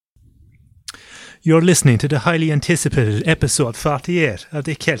You're listening to the highly anticipated episode 48 of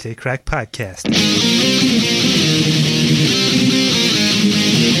the Celtic Crack Podcast.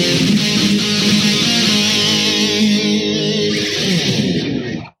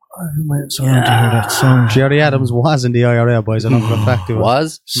 To hear that song. Jerry Adams was in the IRA, boys. I know for a fact he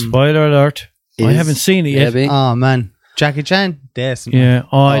was. Spoiler alert. I haven't seen it yet. Oh, man. Jackie Chan? Decent. Yeah.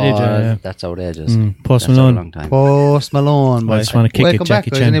 I did. Yeah. That's outrageous. Post That's Malone. a long time. Post Malone, boys. I just want to kick welcome it, Jackie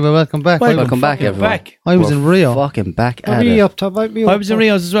back, Chan. Anyway, welcome back. Welcome back, everyone. I was in Rio. Fucking back at Me it. up top, me up I was in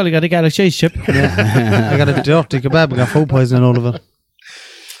Rio's as well. I got a garlic cheese chip. I got a dirty kebab. I got food poisoning all of it.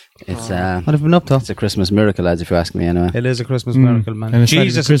 It's What have you been up to? it's a Christmas miracle, lads, if you ask me anyway. It is a Christmas miracle, man. And it's not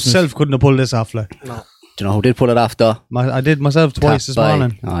Jesus even Christmas. himself couldn't have pulled this off. Like. Do you know who did pull it off though? I did myself twice this by,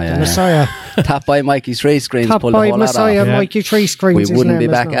 morning. Oh yeah. Messiah. Tap by Mikey's 3 screens, Top pulled the by whole lot Messiah, off. Yeah. Mikey 3 screens. We wouldn't be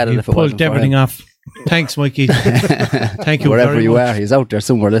back at it He if it wasn't pulled for everything him. off. Thanks, Mikey. Thank you Wherever very you much. are, he's out there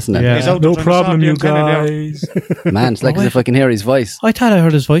somewhere listening. Yeah. He's out No there trying to problem, solve you the antenna there. guys. Man, it's like as if I can hear his voice. I thought I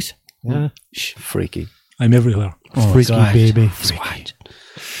heard his voice. Freaky. I'm everywhere. Oh, Freaky God. baby.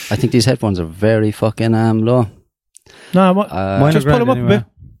 I think these headphones are very fucking low. No, Mine just are pull them up grand a bit.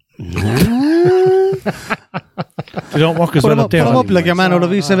 They don't work as Put well him up up, there. put him up like your man out of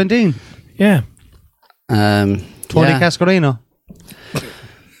E17. Yeah. Tony yeah. Cascarino.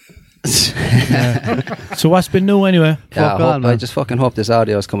 So what's been new anyway? Yeah, Fuck all, man. I just fucking hope this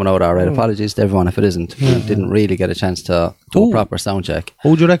audio is coming out alright. Apologies to everyone if it isn't. We didn't really get a chance to do a proper sound check.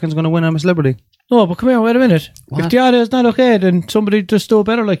 Who do you reckon's going to win I'm a Celebrity? No, but come here, wait a minute. What? If the audio is not okay, then somebody just do it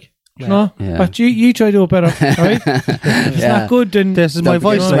better, like. No, Yeah. but you try to do it better, alright? If it's not good, then This is Don't my be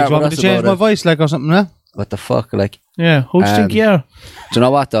voice. smart Like, do you want me with to us change about my it. voice like or something, yeah? What the fuck? Like, yeah, who do you think you are? do you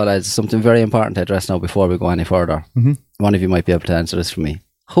know what though, lads? Something very important to address now before we go any further. Mm-hmm. One of you might be able to answer this for me.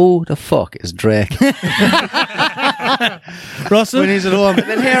 Who the fuck is Drake? Russell? When he's at home. I've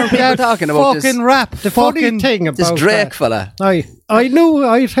been hearing people talking about fucking this, rap. The funny fucking thing this about Drake that, fella.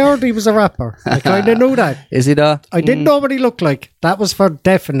 I'd heard he was a rapper. I kind of knew that. Is he though? I didn't know what he looked like. That was for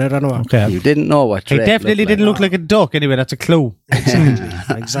definite, I know. Okay. You didn't know what He Drake definitely looked didn't like. look like a duck. Anyway, that's a clue.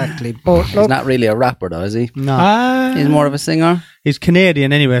 Exactly. But He's look, not really a rapper though, is he? No. He's more of a singer. He's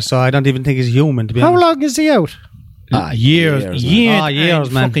Canadian anyway, so I don't even think he's human, to be how honest. long is he out? Years, Years,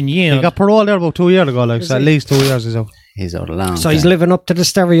 man. fucking years. He got parole there about 2 years ago, like, so at least 2 years he's out. He's out a long So time. he's living up to the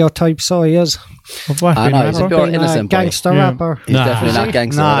stereotype, so he is. Of what? I being know, a he's a rapper? pure Being innocent boy. gangster Yeah. rapper. He's Nah. definitely not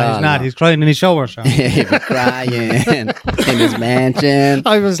gangster No, at all. he's not. He's crying in his shower, so. He'd be crying in his mansion.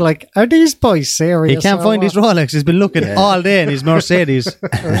 I was like, are these boys serious? He can't or find his what? Rolex. He's been looking all day in his Mercedes.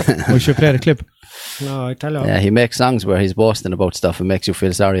 We should play the clip. No, I tell you. Yeah, he makes songs where he's boasting about stuff and makes you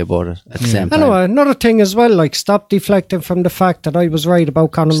feel sorry about it at the same time. Anyway, another thing as well, like, stop deflecting from the fact that I was right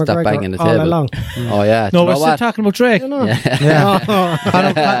about Conor Stop McGregor banging the all table. along. Oh yeah. Do No, you we're know still what? talking about Drake. You know?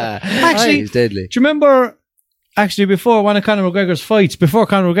 Actually, he's deadly. do you remember, actually, before one of Conor McGregor's fights, before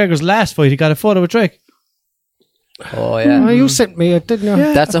Conor McGregor's last fight, he got a photo with Drake? Oh yeah. You sent me it, didn't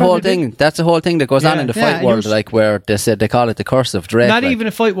you? That's a whole thing. That's a whole thing that goes on in the fight world, like where they said they call it the curse of Drake. Not like. even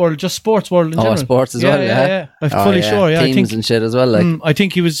a fight world, just sports world in general. Sports as well. Yeah, I'm fully sure. Yeah, I teams think and shit as well. Like, I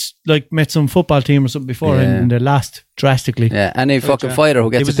think he was like met some football team or something before, Yeah. and they lost drastically. yeah, any fucking fighter who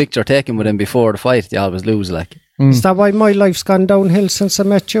gets a picture taken with him before the fight, they always lose. Like, Is that why my life's gone downhill since I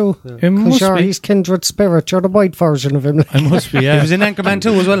met you? It Because must you're be. his kindred spirit. You're the white version of him. I must be. He Yeah. was in Anchorman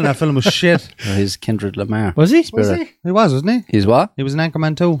 2 as well, and that film was shit. or his Kindred Lamar. Was he? Was he? He was, wasn't he? He's what? He was in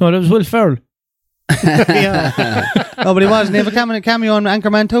Anchorman 2. No, that was Will Ferrell. No, but he wasn't. He have a cameo on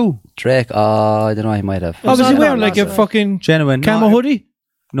Anchorman 2. Drake. Oh, I don't know. He might have. Oh, was he on wearing that like a last fucking Genuine. camo hoodie?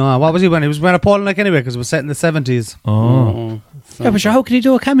 No, what was he wearing? He was wearing a polo neck anyway, because it was set in the 70s. Oh. Yeah, but sure, how could he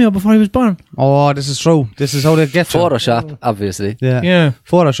do a cameo before he was born? Oh, this is true. This is how they get you. Photoshop, obviously. Yeah. Yeah.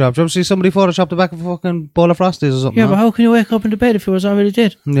 Photoshop. Did you ever see somebody Photoshop the back of a fucking bowl of Frosties or something? Yeah, no? but how can you wake up in the bed if he was already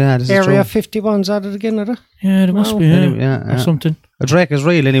dead? Yeah, this is Area true. 51's at it again, are they? Yeah, there must be, Anyway, yeah, or something. Drake is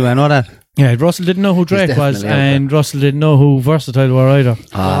real anyway, I know that. Yeah, Russell didn't know who Drake was, definitely out there. and Russell didn't know who Versatile were either.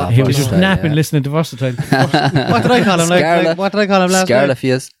 He was just Versatile, napping yeah. listening to Versatile. What did I call him? Like, what did I call him last night?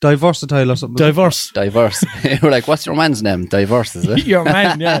 Scarlefius. Diversatile or something. Diverse. Diverse. We're like, what's your man's name? Diverse, is it? Your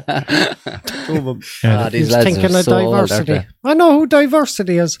man, yeah. These He's lads thinking are of so old, aren't diversity. they? I know who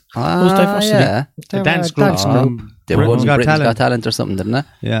diversity is. Who's Diversity? Yeah. The They're dance a group. dance group. They Britain's won Got Britain's Talent. Got Talent or something, didn't they?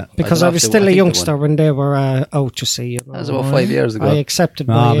 Yeah. Because I I don't was know if still they- a I think they youngster when they were out, you see. You know. That was about 5 years ago. I accepted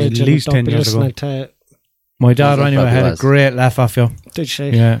No, my it was age at least and 10 don't be years ago. listening to. My daughter, That anyway, probably had a was. great laugh off you. Did she?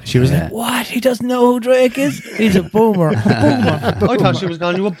 Yeah, she was Yeah. like, what? He doesn't know who Drake is? He's a boomer. A boomer. I thought she was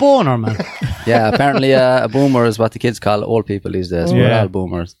calling you a boner, man. Yeah, apparently a boomer is what the kids call old people these days. We're all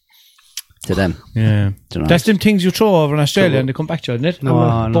boomers to them. Yeah. Do you know? That's them things you throw over in Australia and they come back to you, isn't it? No,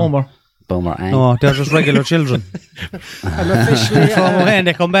 I'm a no. boomer. Boomer. No, they're just regular children. I'm officially, Throw them away and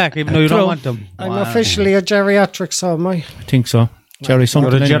they come back, even though you don't want them. I'm officially a geriatric, so am I. I think so. Jerry You're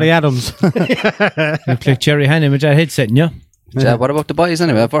something. the Jerry Adams. You play Jerry Hannon with that headset, yeah. Yeah, what about the boys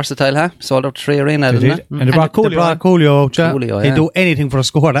anyway? Versatile, huh? Sold out 3 arena, They didn't did. it? And they brought They brought Coolio. Coolio, He'd yeah. do anything for a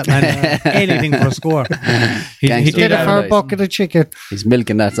score, that man. Anything for a score. He Gangster did Did it for a Paradise. bucket of chicken. He's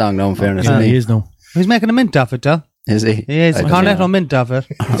milking that song now, in fairness to Yeah, he me. is now. He's making a mint off it, though. Is he? He is. I Cornetto don't know. mint off it.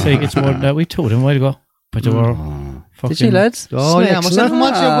 I'd say he gets more than that. We told him a while ago. But they were fucking... Did you, lads? Oh, yeah. Snakes, Myself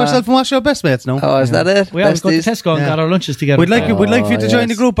and Watch your best mates now. Oh, is that it? We always go to Besties? Tesco and Yeah. got our lunches together. We'd like you to join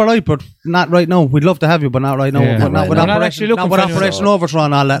the group, alright, but not right now. We'd love to have you, but not right now. Yeah. But not with We're not actually looking not with for anyone. Operation Overthrow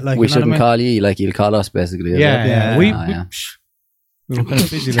and all that. Like, We you know what I shouldn't mean? call you like you'll call us, basically. is Yeah, it? yeah. We were kind of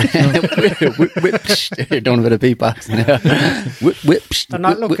busy. Like, you know. Whip, whip, psh. You're doing a bit of beatbox. Whip, whip, psh. They're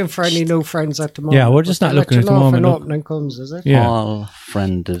not Whip, looking whip, for any new friends at the moment. Yeah, we're just but not they'll looking let at the you know moment, if an look. opening comes, is it? Yeah. All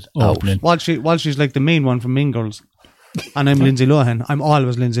friended out. Opening. While she's like the mean one from Mean Girls. And I'm Lindsay Lohan. I'm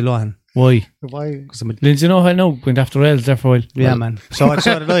always Lindsay Lohan. Why? Why? Because I'm a Lindsay, no, I know. Went after Rails there for a while. yeah, man. So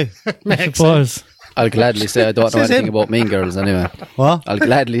did I. I suppose. I'll gladly say I don't know Says anything him. about Mean Girls anyway. What? I'll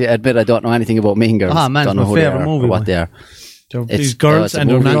gladly admit I don't know anything about Mean Girls. Ah, man, don't it's know my who they favourite are movie, or what man. they are. They're It's- these girls it's a and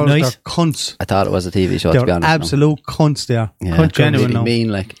they're movie. not Girls, nice. they're cunts. I thought it was a TV show, to be They're honest. absolute cunts, they are. Yeah. Cunt genuine Really now. mean,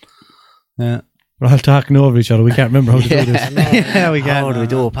 like. Yeah. We're all talking over each other. We can't remember how to do this. Yeah, we How can. do we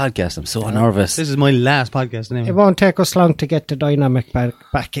do a podcast? I'm so nervous. This is my last podcast, It anyway. won't take us long to get the dynamic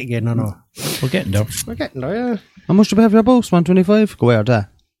back again, I know. We're getting there. We're getting there, yeah. How much do we have for your boost? 125? Go where that?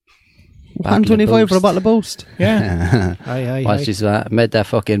 Bottle of 125 for a Boost. bottle of boost. Yeah. Aye, Well, she's made that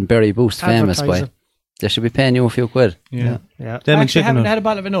fucking berry boost famous by. Advertising. They should be paying you a few quid. Yeah. Yeah. Them and Actually, chicken. haven't had a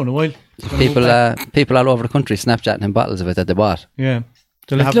bottle of it now in a while. People all over the country Snapchatting him bottles of it that they bought. Yeah.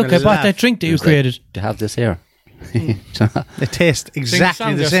 They're like, Have look, a I bought laugh. that drink that you created. To have this here. They taste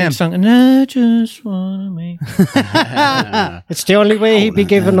exactly the same. Song, and I just want to make... It's the only way he'd be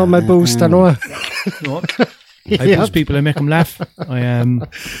giving them a boost, I know. I boost people, I make them laugh. I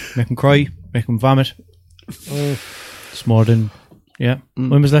make them cry, make them vomit. It's more than... Yeah.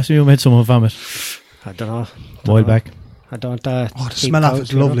 When was the last time you made someone vomit? I don't know. A while back. I don't. Oh, the keep smell of count,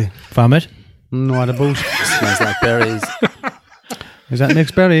 it's you know. lovely. Vomit? No, the boost. Smells like berries. Is that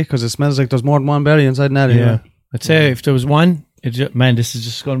mixed berry? Because it smells like there's more than one berry inside that. Yeah. I'd say if there was one, man, this is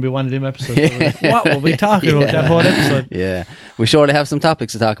just going to be one of them episodes. Like, what were we talking about that whole episode? Yeah. We surely have some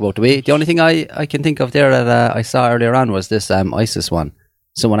topics to talk about. Do we? The only thing I can think of there that I saw earlier on was this ISIS one.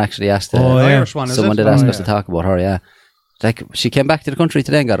 Someone actually asked. Oh, yeah. Irish one, is someone it? did ask Oh, us to talk about her. Yeah. Like she came back to the country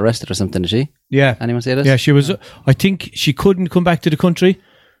today and got arrested or something. Did she? Yeah. Anyone see this? Yeah, she was. I think she couldn't come back to the country.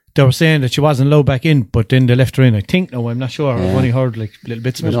 They were saying that she wasn't allowed back in, but then they left her in. I think. No, I'm not sure. I've only heard like little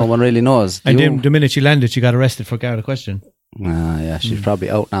bits of it. No one really knows. And You- then the minute she landed, she got arrested for Garda question. yeah, she's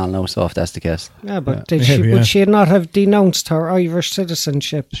probably out now. So if that's the case, Yeah, but Maybe, would she not have denounced her Irish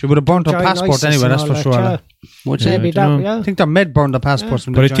citizenship? She would have burnt her Join passport ISIS anyway, and that's all for that, sure. yeah. like. would Yeah. she? Maybe I don't that, know. yeah. I think their med burned the passports.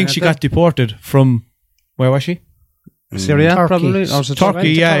 when But they I think joined she it. got deported from where was she? Syria, Turkey. probably. Or was it Turkey, Went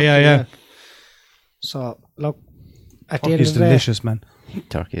to yeah. So, look, at the end Turkey's of the day, delicious, man.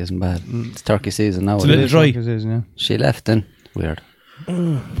 Turkey isn't bad. It's turkey season now. It's a little dry. It is, yeah. She left then. Weird.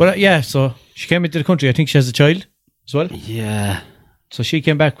 But yeah, so she came into the country. I think she has a child as well. Yeah. So she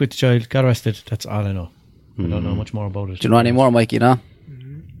came back with the child, got arrested. That's all I know. I don't know much more about it. Do you know any more, Mikey? No.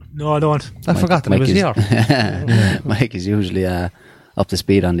 No, I don't. I forgot that I was here. Mike is usually up to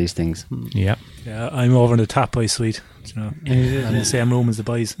speed on these things. Yeah. Yeah, I'm over in the Top Boy suite. You know, I'm in the same room as the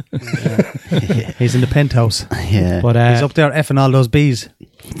boys. He's in the penthouse. Yeah. But He's up there effing all those bees.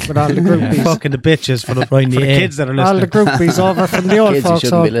 with all the groupies. Fucking the bitches for the, Right in for the the head. kids that are All the listening. groupies over from the old Kids, you folks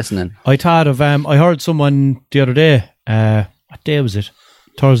shouldn't be home. listening. I thought of I heard someone the other day. What day was it?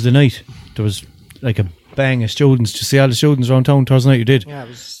 Thursday night. There was like a bang of students. To see all the students around town Thursday night. You did. Yeah, it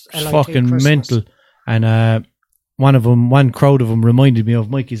was It's LIT fucking Christmas. mental. And one crowd of them reminded me of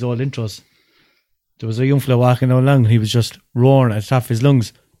Mikey's old intros. There was a young fella walking down along and he was just roaring at the top of his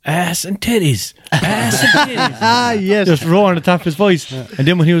lungs, ass and titties, ass and titties. Ah, yes. Just roaring at the top of his voice. And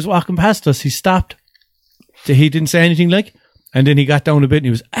then when he was walking past us, he stopped. He didn't say anything like, and then he got down a bit and he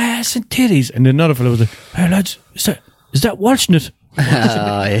was ass and titties. And then another fella was like, hey lads, is that Walshnut? Oh,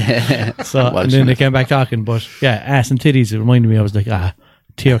 yeah. So, and then they came back talking, but yeah, ass and titties. It reminded me, I was like,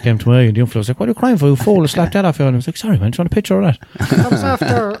 tear came to my eye, and the young fella was like, what are you crying for? You fool, slap that off you. And I was like, sorry man, trying to picture of that. That was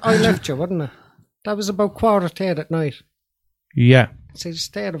after I left you, wasn't it? That was about 8:15 at night. Yeah, See, the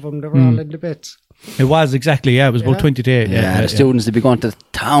state of them, they were all in the bits. it was exactly, it was about 20 to 8. Yeah, the students would be going to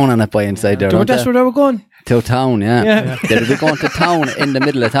town on it by inside there. That's where they were going. To town, yeah. Yeah. They'd be going to town in the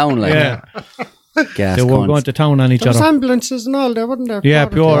middle of town, like. Yeah. Gas They were cunts. going to town on each There was other. ambulances and all there, wasn't there? Yeah,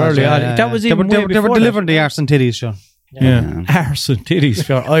 Quarter pure to- early. That was they even were, way they were before that. delivering the arse and titties, sure. Yeah. Arse and titties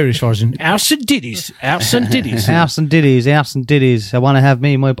for Irish version. Arse and titties. Arse and titties. Arse and ditties. I want to have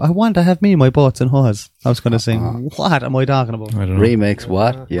me my boats and hoes. I was going to sing. What am I talking about? I don't know. Remix,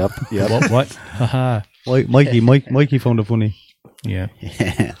 what? Yep. What? Haha. Mikey found it funny. Yeah.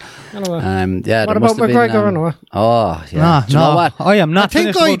 Anyway. Yeah, What there about must have been, McGregor anyway? Oh, yeah. Nah, Do you know what? I am not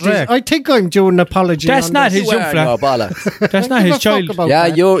finished about Drake. I think I'm doing an apology. That's on not this. his You young are fella. no bollocks. That's not Give his a fuck child. about Yeah,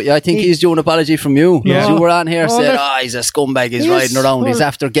 that. I think he's doing an apology from you. Yeah. You were on here Oh, saying, that- he's a scumbag, he's Yes, riding around, he's well,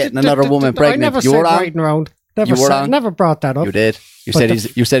 after getting another woman I pregnant. never You said were on? riding around. Never You were said, on? never brought that up. You did. You But said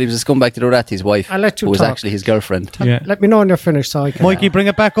the- you said he was a scumbag to do that to his wife, I'll let you who was talk. actually his girlfriend. Yeah. Let me know when you're finished so I can. Mikey, bring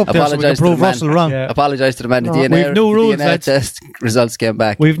it back up there so we can Apologise to the prove man. Russell wrong. Yeah. Apologise to the man. The No. DNA, We've no the rules, DNA lads. test results came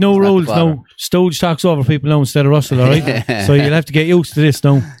back. We've no He's not rules the father. now. Stooge talks over people now instead of Russell, alright? So you'll have to get used to this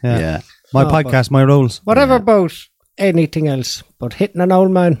now. Yeah. My No, podcast, my rules. Whatever about anything else, but hitting an old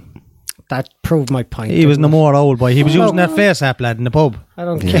man, that proved my point. He was no didn't it? more old boy. He was using that face app lad in the pub. I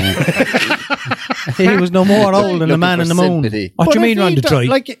don't care. He was no more old than the Looking man for in the moon. sympathy. What do you But mean if on he the do- drive?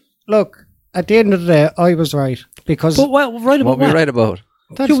 Like, look, at the end of the day, I was right because But right What about were we what? right about?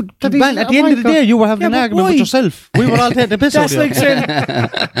 that's, You, that man, he's at a the end of the wanker. day, you were having Yeah, an but argument with why? yourself. We were all taking the piss out That's of you. like saying.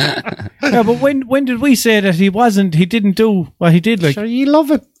 Yeah, but when did we say that he didn't do what he did? Like, Sure, you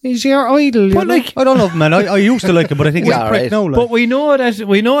love it. He's your idol. You but know? like, I don't love him, man. I used to like him, but I think he's Yeah, a prick right. now. Like. but we know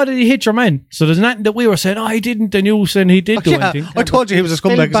that he hit your man. So there's nothing that we were saying. Oh, he didn't, and you saying he did do yeah, anything. I told you he was a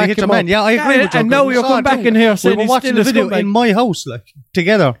Still scumbag because back he hit your him man. up. Yeah, I agree Yeah, with you. and now We you're saw coming it back too. in here We saying were he's watching still the a video scumbag. in my house, like,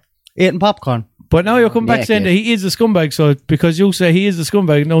 together, eating popcorn. But now you're coming back saying that Naked. he is a scumbag. So because you say he is a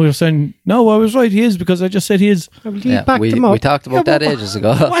scumbag, now you're saying no, I was right. He is because I just said he is. You Yeah, backed we him up. talked about that ages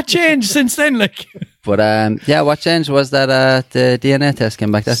ago. What changed since then? Like, But yeah, what changed was that the DNA test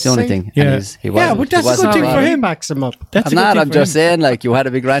came back. That's the only See? thing. Yeah. And he wasn't, but that's he a good wasn't thing wrong. for He him. backs him up. that's I'm a good not. thing I'm for just him. saying, like, you had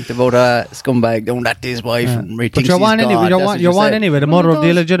a big rant about a scumbag doing that to his wife, and he But thinks you're he's one God. anyway. That's what You're one said. anyway. The mother of the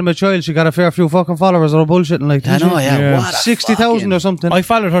illegitimate child, she got a fair few fucking followers or bullshitting like. I didn't know, she? yeah. Yeah. What a 60,000 fucking- or something. I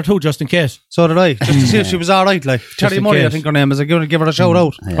followed her too, just in case. So did I, just to see if she was all right. Like Terry in Murray, I case. think her name is. I'm going to give her a shout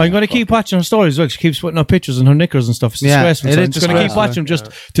out. Yeah, I'm going to keep watching her stories. Look, she keeps putting up pictures in her knickers and stuff. It's Yeah, disgraceful. it So is I'm just going to keep disgraceful. watching them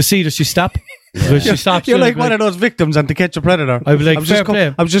just to see that she stop. Because she stops. You're doing like it, one of those victims and To Catch a Predator. I'd be like, I was fair just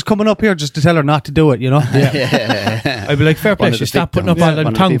play. I was just coming up here just to tell her not to do it. You know. Yeah. I'd be like, fair One play. of She the stopped putting victims. up all Yeah, the one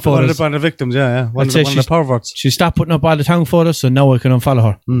of the tongue people. One of photos. the victims. Yeah. One I'd of say the perverts. She stopped putting up all the tongue photos, so now I can unfollow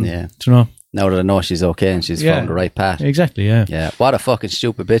her. Yeah. Do you know? Now that I know she's okay and she's Yeah. found the right path. Exactly, yeah. Yeah, what a fucking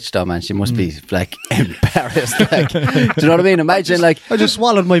stupid bitch, though, man. She must be like embarrassed. Like, do you know what I mean? Imagine, like, I just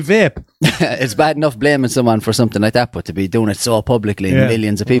swallowed my vape. it's bad enough blaming someone for something like that, but to be doing it so publicly, Yeah. and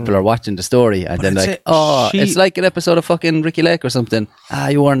millions of people are watching the story, and then it's like, a- it's like an episode of fucking Ricky Lake or something.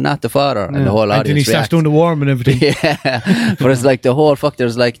 You are not the father, and the whole And then he audience starts reacts. doing the worm and everything. Yeah, but it's like the whole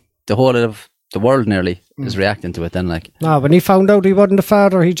there's like the whole of the world nearly is reacting to it. Then, like, No, when he found out he wasn't the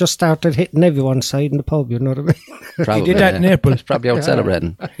father, he just started hitting everyone's side in the pub. You know what I mean? probably did that in April. He's probably out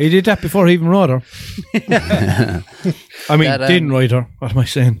celebrating. He did that before he even wrote her. I mean, That, didn't write her. What am I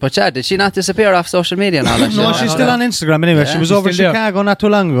saying? But Chad, did she not disappear off social media and all that? No, shit? she's still on Instagram anyway. Yeah. She was She's over in still there. Chicago not too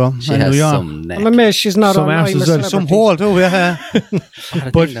long ago. She in has New York. some neck. I'm amazed she's not Some on arse I'm a as well. Celebrity. Some hole too, yeah.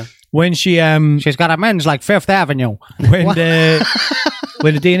 But when she She's got a men's like Fifth Avenue. when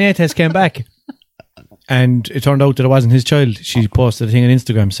the DNA test came back and it turned out that it wasn't his child, she posted a thing on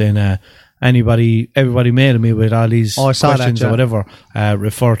Instagram saying everybody mailing me with all these Oh, I saw that, questions yeah. or whatever,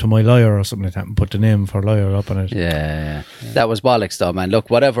 refer to my lawyer or something like that and put the name of her lawyer up on it. Yeah. That was bollocks though, man. Look,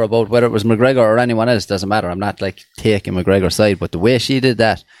 whatever about whether it was McGregor or anyone else, doesn't matter. I'm not like taking McGregor's side, but the way she did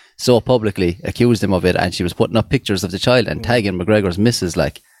that so publicly, accused him of it, and she was putting up pictures of the child and tagging McGregor's missus,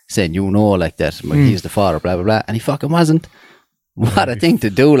 like saying, like that, he's the father, blah, blah, blah. And he fucking wasn't. What a thing to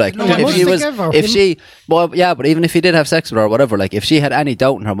do, like, No, if must she think was, ever. if she, well, yeah, but even if he did have sex with her or whatever, like, if she had any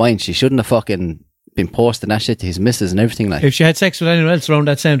doubt in her mind, she shouldn't have fucking been posting that shit to his missus and everything, like. If she had sex with anyone else around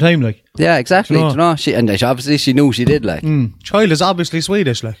that same time, like, Yeah, exactly. Do you know? Do you know? Obviously she knew she did, like. Child is obviously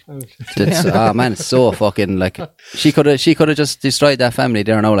Swedish, like. It's, oh man, it's so fucking like she could have just destroyed that family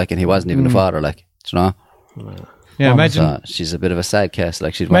there now, like, and he wasn't even the father, like, do you know. yeah, imagine So she's a bit of a sad case,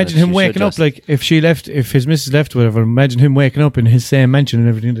 like she'd imagine him waking up, like, if his missus left, whatever, imagine him waking up in his same mansion and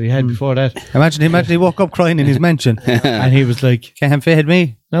everything that he had before that. Imagine he woke up crying in his mansion. And he was like, Can't feed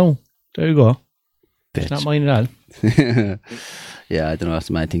me. no, there you go. bitch. It's not mine at all. Yeah, I don't know. That's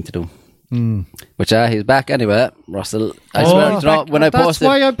a mad thing to do. But he's back anyway, Russell. I Oh, swear, you know, when I That's posted,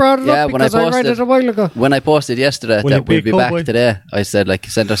 why I brought it up, because I read it a while ago. when I posted yesterday Will that it be we'll a be back cowboy? today, I said, like,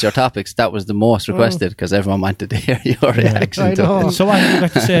 send us your topics. That was the most requested because everyone wanted to hear your reaction I to know. it. So what have you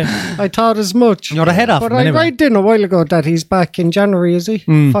got to say? I thought as much. You're ahead of But him I anyway. read in a while ago that he's back in January, is he?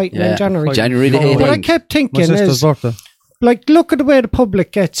 Fighting in January. January the Oh, But I 18th. kept My thinking, sister's birthday. like, look at the way the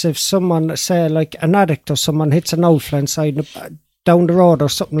public gets if someone, say, like an addict or someone hits an outflow inside down the road or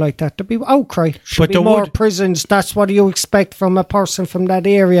something like that. There'd be outcry. Should But be there more would- prisons. That's what you expect from a person from that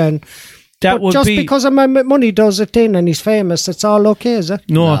area. And That but would just be because a man with money does it then and he's famous, it's all okay, is it?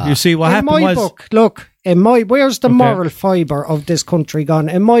 no. You see, what in happened my was book, look, where's the moral fibre of this country gone?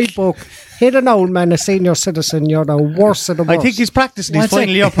 In my book, hit an old man, a senior citizen, you're the worst of the worst. I think he's practicing his What's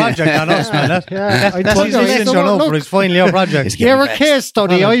final year project on us, man. That's I his told you, intention so now look, for his final year project. you're a case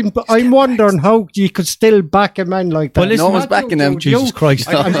study. I'm wondering how you could still back a man like that. Well, listen, No one's Not backing you, him. Jude. Jesus You-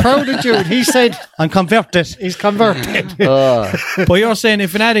 Christ. I'm proud of Jude. He said I'm converted. he's converted. But you're saying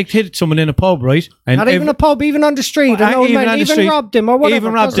if an addict hit someone in a pub, right? And Not even a pub, even on the street. An old even man on the even street, robbed him or whatever.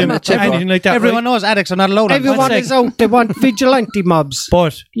 even robbed doesn't him, matter. anything like that. Everyone right? knows addicts are not allowed. Everyone One is second. out. They want vigilante mobs.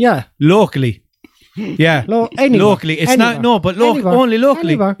 But Yeah. locally, yeah, Anywhere. locally, it's Anywhere. not. No, but Anywhere. only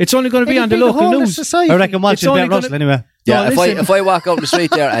locally. Anywhere. It's only going to be It'll on the the local whole of news. society. I reckon watch It's it only Bet gonna- Russell anyway. Yeah, No, listen. if I walk out the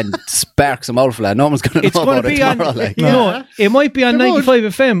street there and spark some outflow, no one's going to It's know going about to it be on. tomorrow. Like. No, it might be on They would. 95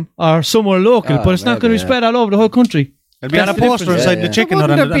 FM or somewhere local, but it's not going to be maybe, spread all over the whole country. It'll be on a That's the poster difference. inside Yeah, the yeah. chicken hut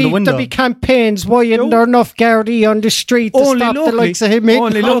Wouldn't on the window. There'd be campaigns. Why isn't there enough Gardaí on the street to Only stop the locally. likes of him hitting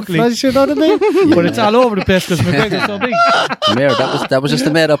Only locally. outflows, you know what I mean? But it's all over the place because McGregor's so big. Mayor, that was just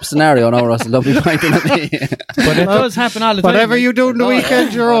a made up scenario. No, Russell, don't be pointing at me. But it does happen all the time. Whatever you do in the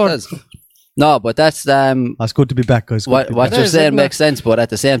weekend, you're No, it on. does. No, but that's That's good to be back, guys. Good to what be what back. you're is, saying isn't makes sense. But at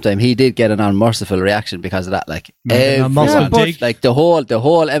the same time, he did get an unmerciful reaction because of that. Like unmerciful everyone, dig. like the whole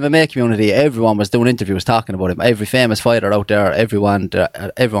MMA community, everyone was doing interviews talking about him. Every famous fighter out there, everyone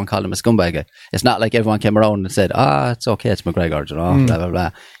called him a scumbag. It's not like everyone came around and said, it's okay, it's McGregor, you know, blah blah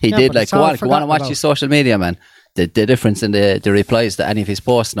blah. He Yeah, did but like it's go all on and forgotten watch about. his social media, man. The difference in the replies to any of his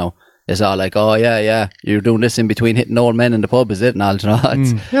posts now. It's all like, oh yeah, you're doing this in between hitting old men in the pub, is it? And all, you know,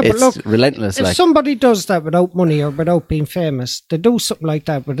 Yeah, but it's look, relentless. If Like, somebody does that without money or without being famous, they do something like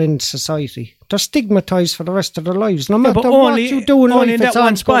that within society. They're stigmatised for the rest of their lives. No matter but what only- you do in only life, in it's that one all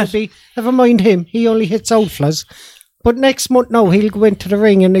going spot. to be, never mind him, he only hits outflows. But next month, no, he'll go into the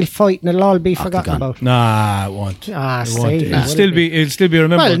ring and he'll fight and it'll all be forgotten Octagon. about. Nah, it won't. Ah, It won't. see, It'll will still it be. It'll still be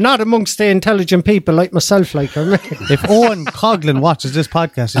remembered. Well, not amongst the intelligent people like myself, like I mean. If Owen Coughlin watches this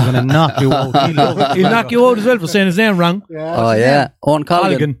podcast, he's going to knock you out. He'll knock you out as well for saying his name wrong. oh yeah, Owen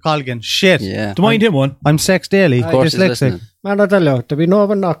Colgan. Colgan. Shit. Yeah, Don't mind him one. I'm sex daily. of course he's Dyslexic. listening. Man, I tell you, there'll be no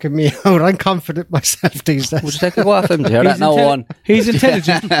one knocking me out. I'm confident myself these days. Would you take a go off him to hear that now, Owen? He's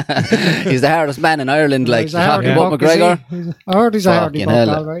intelligent. He's the hardest man in Ireland. Like He's a hardy talking about buck, is he? McGregor. I heard he's a hardy Fucking buck,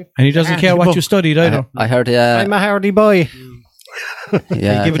 hell. all right. And he doesn't care what you studied either. I heard. I'm a hardy boy.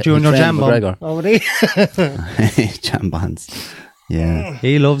 Yeah, give it to you in your jam bomb. McGregor. Oh, he? Jambons. Yeah,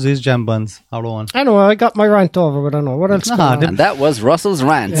 He loves his jam buns. Our Owen. Anyway, I got my rant over, but I don't know. What else going on? and that was Russell's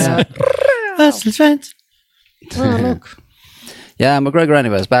rant. Yeah. Oh, look. Yeah, McGregor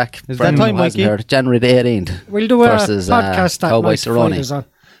anyway is back. Is For that anyone time, who hasn't Mikey? heard, January the 18th. We'll do a Versus, podcast that Cowboy night. Cerrone. Fighters on.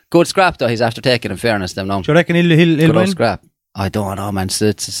 Good scrap though. He's after taking. In fairness, them now. Do you reckon he'll Good old win? scrap. I don't know, man.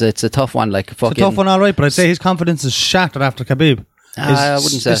 It's a tough one. Like It's a fucking tough one, all right, but I'd say his confidence is shattered after Khabib. I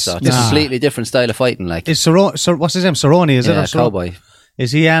wouldn't say so. It's a completely different style of fighting. Like Is what's his name? Cerrone, is it? yeah, Or Cowboy.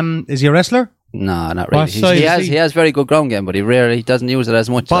 Is he a wrestler? No, not really. What size He is has he? he has very good ground game, but he doesn't use it as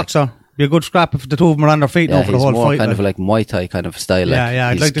much. Like, Boxer. Be a good scrap if the two of them are on their feet yeah, now for the he's whole more fight. kind of like Muay Thai kind of style. Like, yeah,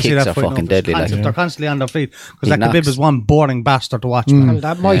 I'd his like to see kicks that are fight. fucking now. deadly. Like, They're constantly on their feet because He that Khabib knocks. is one boring bastard to watch. Well, Man.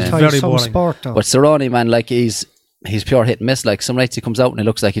 that might tie Very some boring. sport, though. but Cerrone, man, like he's pure hit and miss. Like some nights he comes out and it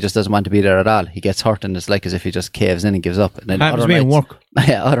looks like he just doesn't want to be there at all. He gets hurt and it's like as if he just caves in and gives up. And then Happens other to me in nights, work.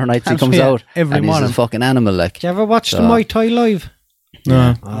 yeah, other nights he Happens to comes me out every and morning. he's a fucking animal. Like Do you ever watch the So- Muay Thai live?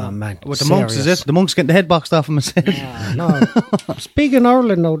 No. Oh, man. With the monks, is it? The monks getting the head boxed off him and said, No. It's big in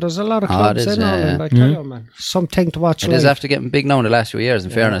Ireland now. There's a lot of Oh, clubs it is, in yeah, Ireland, yeah. I tell you, man. Something to watch it is live. after getting big now in the last few years.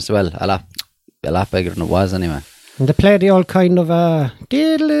 In fairness, well, a lot bigger than it was anyway. And they play the old kind of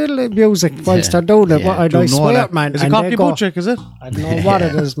diddle music whilst they're doing it. Yeah. What I "Do you know swear, that?" man. Is it and Cocky they go- Boot Trick, is it? I don't know what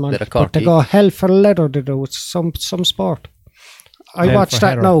it is, man. Bit of But they Corky. go hell for leather to do. It's some sport. I Hell watched for that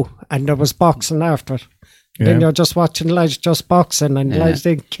heather. now, and there was boxing after it. Then Yeah. you're just watching lads just boxing and lads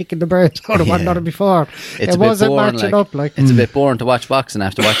then kicking the birds out of one another before. It's It a bit wasn't boring, matching like, up like. it's a bit boring to watch boxing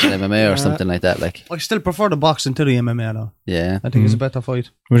after watching MMA or something like that. Like, I still prefer the boxing to the MMA though. yeah. I think it's a better fight.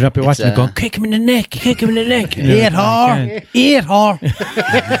 We're up here watching it uh, going, kick him in the neck, kick him in the neck. Eat her, eat her.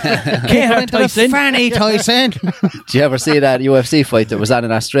 Get her, Tyson. Fanny Tyson. Do you ever see that UFC fight that was on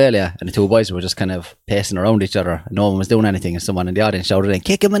in Australia and the two boys were just kind of pacing around each other and no one was doing anything and someone in the audience shouted in,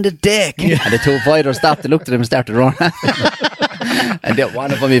 kick him in the dick. And the two fighters stopped and looked at him and started running. And then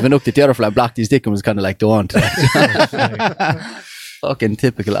one of them even looked at the other fella, blocked his dick and was kind of like, don't. Fucking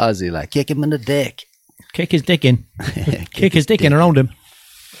typical Aussie, like, kick him in the dick. Kick his dick in. Kick his dick in around him.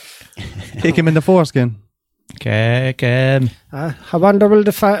 Kick him in the foreskin. Kick him. I wonder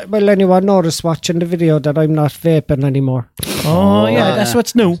will anyone notice watching the video that I'm not vaping anymore? Oh, yeah, that's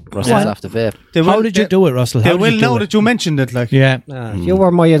what's new. Russell's off the vape. How did you do it, Russell? They How did will you do know it? that you mentioned it. Like, Yeah. You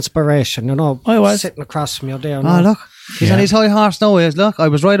were my inspiration, you know. I was. Sitting across from you there. oh look, he's on his high horse now. He is. Look, I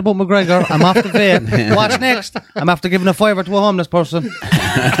was right about McGregor. I'm off the vape. What's next? I'm after giving a fiver to a homeless person.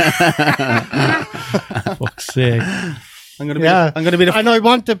 Fuck's sake. I'm gonna be. I'm gonna be the. And I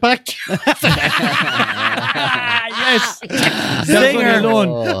want it back. Yes. Zinger. Alone.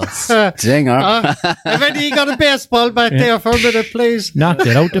 Oh, zinger. If any you got a baseball bat there for a minute, please. Knocked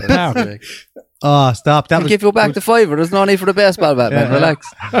it out the park. Oh, stop! That I'll was give you back the fiver. There's no need for the baseball bat, man. Relax.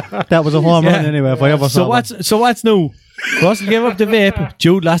 that was a home run anyway. If I ever So saw one. what's new? Russell gave up the vape.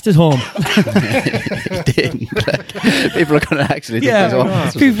 Jude lost his home. He didn't. People are going to actually think he's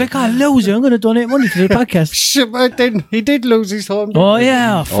honest. People are like, oh, loser, I'm going to donate money to the podcast. Shit, but then he did lose his home. didn't Oh, he?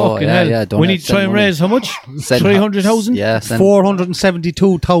 yeah. Fucking yeah, hell. yeah, We donate, need to try send and money. raise how much? Send- 300,000? Yeah, send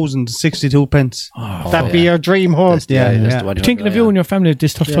 472,062 pence. That'd be your dream home. Yeah, just yeah. the one you Thinking want of to you buy. and your family at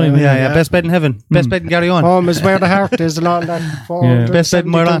this tough time. Yeah. Best bed in heaven. Best bed in Gary on. Home is where the heart is and all that. Best bed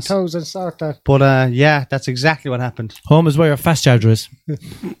in my ass. 472,000 sort that. But yeah, that's exactly what happened. Home is where your fast charger is.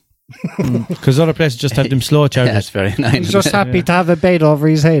 Because other places just have them slow Yeah, it's chargers. very nice. He's just happy to have a bed over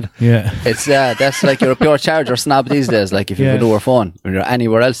his head. Yeah. It's that's like you're a pure charger snob these days. Like if you have a newer phone, when you're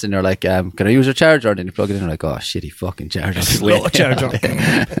anywhere else and you're like, can I use your charger? And then you plug it in, you're like, oh shitty fucking charger. Slow charger.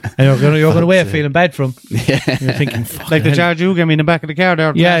 And you're going away feeling bad for him. You're thinking, fuck. Like the charger you gave me in the back of the car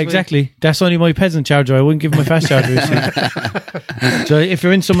there. Yeah, last week. exactly. That's only my peasant charger. I wouldn't give him my fast charger. You see. So if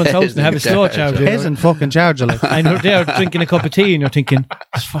you're in someone's house and have a slow charger, Peasant fucking charger. Like. and you're there drinking a cup of tea and you're thinking,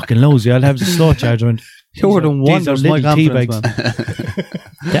 it's fucking lousy, I'll have the slow charger. And You're the one these are that's my little tea confidence, bags. man.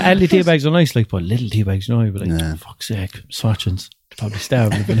 The early tea bags are nice, like, but little tea bags, you know, you'd be like, fuck's sake, swatchings. Probably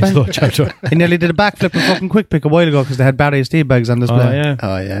starving with a slow charger. He nearly did a backflip and fucking quick pick a while ago because they had Barry's tea bags on display. Oh, yeah.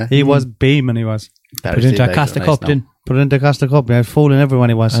 Oh yeah. He was beaming, he was. Put it into a Costa cup then. Put it into Costa Cup. Yeah, fooling everyone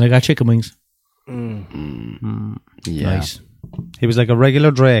he was. And I got chicken wings. Yeah. Nice. He was like a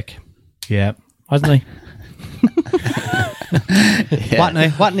regular Drake. Yeah. Wasn't I?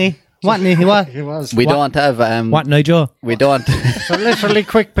 Watney, he was. He was. We don't have What, Nigel? we don't So literally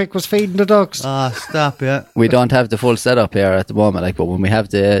Quick Pick was feeding the ducks. Ah, stop, yeah. we don't have the full setup here at the moment. Like, but when we have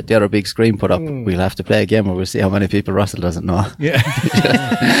the other big screen put up, we'll have to play a game where we'll see how many people Russell doesn't know. Yeah.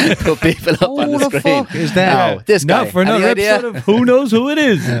 Put people up on Who the the screen. fuck is that? Now, this guy. Now for Any another idea? episode of Who Knows Who It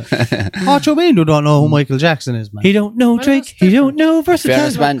Is. What do you mean you don't know who Michael Jackson is, man? He don't know Drake. He don't know Fairness,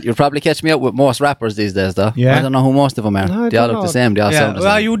 Versatile. man, you'll probably catch me out with most rappers these days, though. Yeah. I don't know who most of them are. No, I They all don't look the know. same. They all Yeah, sound the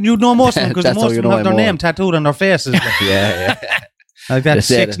well, same. you'd know most of them because That's how most you of know them have their him name more. tattooed on their faces. Like, Yeah, like that They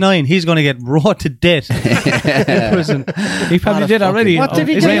said 6ix9ine, he's going to get raw to death in prison. He probably did already. What did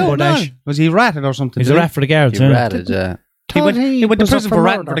he His do? Rainbow No. Dash. Was he ratted or something? He's did a he? rat for the guards. You yeah. ratted, He went to was prison up for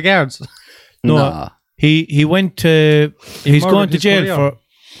ratting murder. for the guards. No, No. he went to. He's Murdered going to his jail career. for.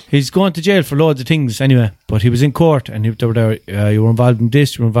 He's going to jail for loads of things anyway. But he was in court and they were there. You were involved in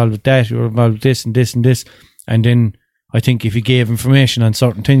this. You were involved with that. You were involved with this and this and this. And then I think if he gave information on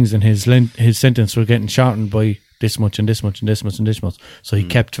certain things, then his sentence was getting shortened by this much and this much and this much and this much. So he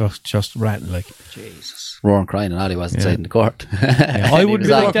kept just ratting like. roaring crying and all he was inside in the court. I wouldn't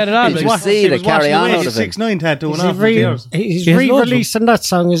be like that at all. Did Like, you see the carry on out of him? 6ix9ine tattoo and He's, all for years. he's He has loads of re-releasing that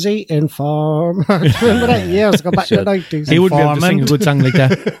song, is he? Informer. Remember that years ago, back in the 90s? he wouldn't be able to sing a Informant. good song like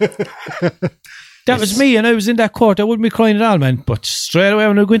that. That was me, and I was in that court. I wouldn't be crying at all, man. But straight away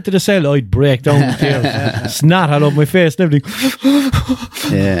when I go into the cell, I'd break down with tears. Snot all over my face and everything.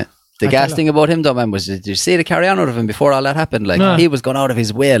 Yeah. The gas thing about him, though, man, was did you see the carry on out of him before all that happened? Like, No. he was going out of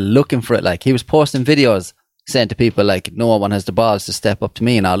his way looking for it. Like, he was posting videos saying to people, like, no one has the balls to step up to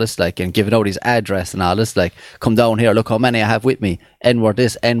me and all this, like, and giving out his address and all this, like, come down here, look how many I have with me, N-word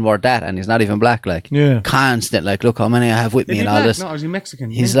this, N-word that, and he's not even black, like, Yeah. constant, like, look how many I have with me Is he and all black? this. No, is he Mexican?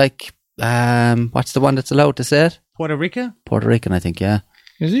 He's like, what's the one that's allowed to say it? Puerto Rico? Puerto Rican, I think, yeah.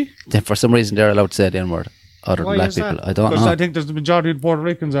 Is he? Then for some reason, they're allowed to say the N-word. other Why than black is people. that? I don't Because know. I think there's the majority of the Puerto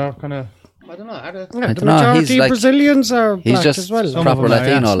Ricans are kind of. I don't know. Yeah, the don't know, he's majority of like- Brazilians are He's black just as well. Some proper of them are,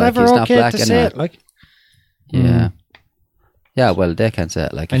 Latino, yeah. like Never he's not okay black to say anyway. it, like. Yeah. Yeah, well, they can't say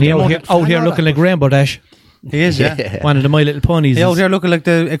it like And he out here I know looking that. like Rainbow Dash. He is, yeah. One of the My Little Ponies. He out is- here looking like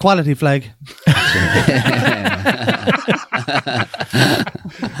the equality flag.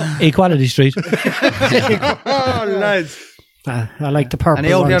 Equality Street. Oh, lads. I like the purple And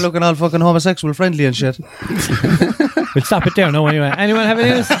he out here ones. looking all fucking homosexual friendly and shit. We'll stop it there now anyway. Anyone have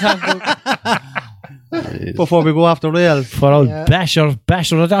anything else to talk about? Before we go off the rails. For old Basher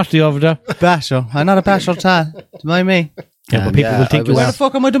the Dirty over there. Basher. I'm not a basher ta. Do mind me? Yeah, but people will think you Where are. the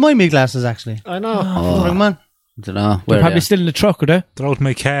fuck are my Mind Me glasses, actually? I know. Young man. I don't know. They're Where probably they still in the truck, are they? They're out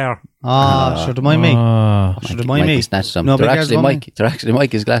my car. Ah, sure, do mind me. Ah, Should have mind me. Mikey snatched them. Nobody They're cares actually about me. Mike. They're actually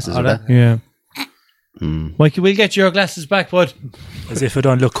Mikey's glasses. Are Are they? they? yeah. Mm. Mikey, we'll get your glasses back, bud. As if I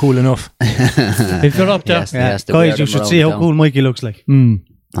don't look cool enough. If you're up there. Yes, Yeah. yes, they wear Guys, you them should around see how town. cool Mikey looks like. Mm.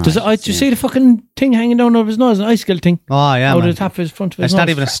 Did you yeah. see the fucking thing hanging down over his nose, an ice thing? Oh, yeah, Out of man. the top of his front of his It's nose. not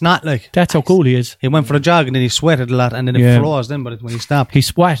even a snot, like. That's how cool he is. He went for a jog and then he sweated a lot and then Yeah. it froze then, but when he stopped. He's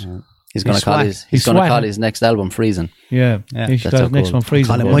sweat. He's going to call swag. his. He's He's going to call swag. his next album "Freezing." Yeah. Yeah, He should that's have how next cool. one freezing.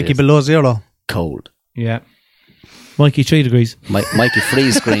 Call him Yeah, Mikey he is. below zero. Cold. Yeah. Mikey 3 degrees. Mikey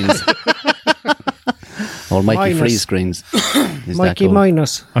freeze screens. Or Mikey Minus. freeze screens. He's that Mikey cool.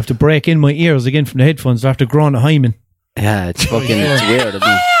 minus. I have to break in my ears again from the headphones after growing a hymen. Yeah, it's fucking it's weird. Isn't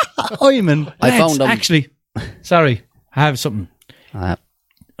it? Hyman. I Lads, found them. Actually, sorry, I have something. Uh,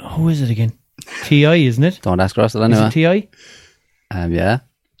 Who is it again? T.I., isn't it? don't ask Russell Is anyway. it T.I.? Yeah.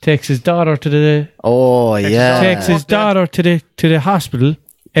 Takes his daughter to the Oh yeah. takes his daughter to the hospital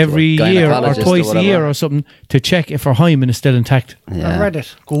every To a year or gynecologist or twice a whatever. year or something to check if her hymen is still intact. Yeah. I read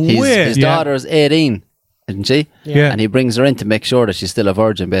it. His Yeah. daughter's 18, isn't she? Yeah. And he brings her in to make sure that she's still a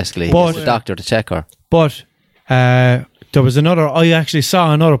virgin, basically. He But- gets the doctor to check her. But there was I actually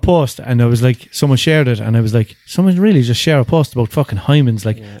saw another post and I was like, someone shared it and I was like, someone really just share a post about fucking hymens.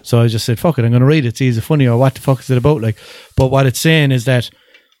 Like, so I just said, fuck it, I'm going to read it, see is it funny or what the fuck is it about? Like, but what it's saying is that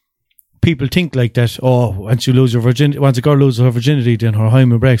people think like that, once you lose your virginity, once a girl loses her virginity, then her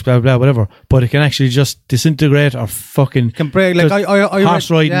hymen breaks, blah, blah, whatever. But it can actually just disintegrate or fucking Can break, like, Just I horse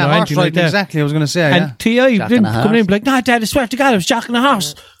read- riding yeah, or horse anything like riding, that. Exactly, I was going to say, yeah. And T.I. Jacking didn't a come in and horse. be like, nah, Dad, I swear to God, I was jacking a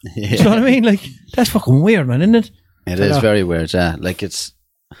horse. Do you know what I mean? Like, that's fucking weird, man, isn't it? It is very weird, yeah. Like it's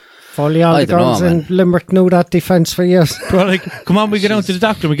Folly, all I the don't know, girls in man. Limerick knew that defence for years. Bro, like, come on, we get down to the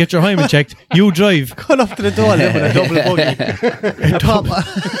doctor, we get your hymen checked, you drive. Cut up to the door with a double buggy.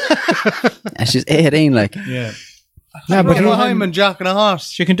 and she's 18, like Yeah. Yeah, but But he, Hyman jacking a horse.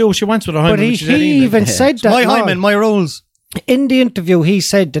 She can do what she wants with her hymen. but he, when she's 18, he like. even said that. My no, Hyman, my rules. in the interview, he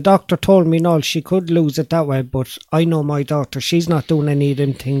said the doctor told me no, she could lose it that way, but I know my daughter. She's not doing any of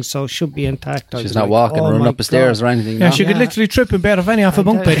them things, so should be intact. I she's was not like, walking, oh running my up the stairs God. or anything. Yeah, no? she could literally trip and bear a fanny off a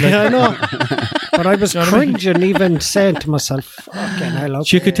bunk bed. Like. I know. But I was cringing, even saying to myself, fucking hell. Okay.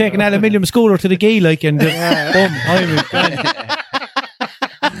 She could take an aluminium scooter to the gay, like, and boom, hymen.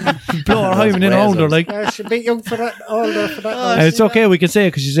 Blow her hymen in around her, like. Yeah, she'd be young for that, older for that. And it's okay, we can say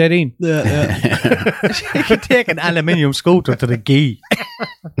it because she's 18. She could take an aluminium scooter to the gee.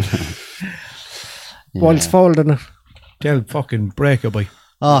 Once folding it. They'll fucking break her, boy.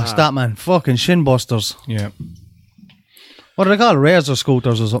 Oh, stop, man. Fucking shin busters. Yeah. What do they call it? Razor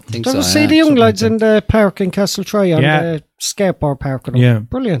scooters or something? think Did you so, see yeah. the young lads in the park in Castletroy on Yeah. the skateboard park? and all? Yeah.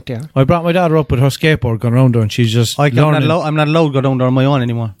 Brilliant, yeah. I brought my daughter up with her skateboard going around her and she's just I'm not learning. allowed to go down there on my own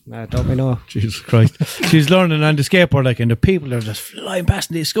anymore. Don't we know? Jesus Christ. She's learning on the skateboard, like, and the people are just flying past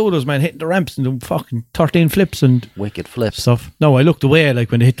these scooters, man, hitting the ramps and doing fucking 13 flips and Wicked flips. stuff. No, I looked away,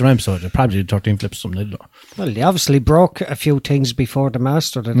 like, when they hit the ramps, so they probably did 13 flips or something. Well, they obviously broke a few things before the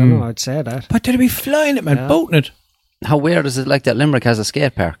master. I don't know, I'd say that. But they'd be flying it, man, boating it. How weird is it like that Limerick has a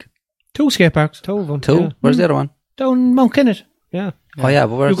skate park? 2 skate parks. Two of them. Two? Yeah. Where's the other one? Down Mount Kennett. Yeah. Oh yeah,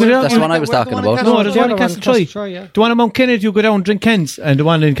 but where's, You go down- that's the one I was where's the talking one in about. No, there's The one in other one, Castletroy. Castletroy, yeah. The one in Mount Kennett, you go down and drink cans, and the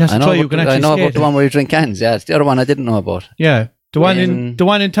one in I Castletroy, you know, can about, I actually know skate. about the one where you drink cans. Yeah, it's the other one I didn't know about. Yeah. The one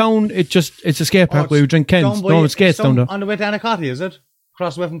in town, it's a skate park where you drink cans. No one skates down there. On the way to Anacati, is it?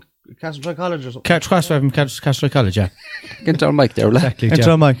 Across the way from Castletroy College or something? Catch Crossway from Castletroy College, yeah. Get to our mic there, like. Exactly, Enter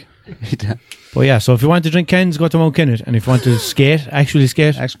yeah. Mike. But yeah, so if you want to drink cans, go to Mount Kennett. And if you want to skate, actually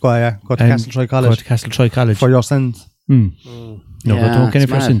skate, Actually, yeah. Go to and Castletroy go College to Castletroy College. for your sins. No, go Yeah, to Mount Kennett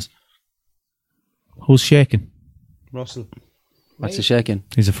it's for mad. sins. Who's shaking? Russell. What's the shaking?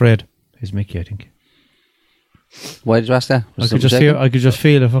 He's afraid. He's Mickey, I think. Why did you ask that? I could just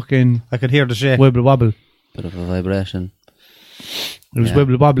feel a fucking I could hear the shake. wibble wobble. Bit of a vibration. It was Yeah.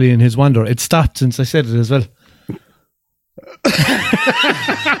 wibble wobbly in his wonder. It stopped since I said it as well.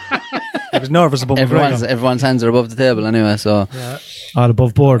 I was nervous about McGregor. Everyone's hands are above the table anyway, so All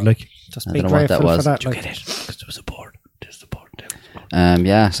above board, like. Just I be don't know what that grateful was. for that. Get Like. it? Because there was a board. There's the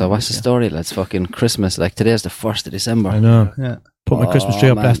board. so what's the story? Let's fucking Christmas. Like today's the 1st of December. I know. Yeah. Put my Christmas tree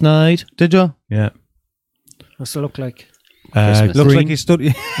up man. last night. Did you? Yeah. What's it look like? Christmas. Looks Green. like he stood.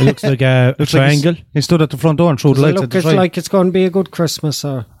 It looks like a Looks like triangle. he stood at the front door and threw the Does it lights at look the it's side. like it's going to be a good Christmas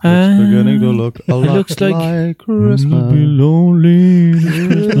or Beginning to look a lot looks like Christmas. Be lonely.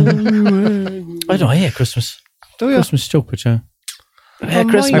 I don't hate Christmas. do you? Christmas is stupid, yeah. I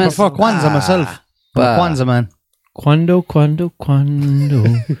Christmas. prefer Kwanzaa myself. I'm a Bah. Kwanzaa man. Quando.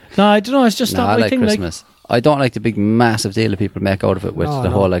 No, I don't know. It's just No, not I my like thing. Christmas. I don't like the big massive deal that people make out of it with No, the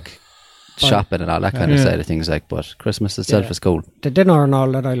no. whole like shopping and all that kind of Yeah. side of things. Like, but Christmas itself is cool. The dinner and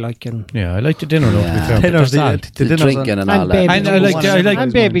all that I like, and Yeah, I like the dinner. Though, to be Yeah. fair, but Dinner's that's all. the The dinner's drinking and all and that. baby And I like Jesus. the- I like-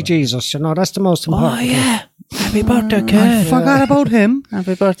 and baby Jesus. You know, that's the most Oh important. yeah, happy birthday, I kid. forgot about him.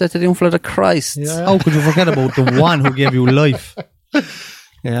 Happy birthday to the infant of Christ. Yeah. How could you forget about the one who gave you life?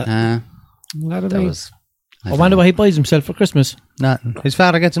 Yeah. That That was. I wonder what he buys himself for Christmas. Nothing. His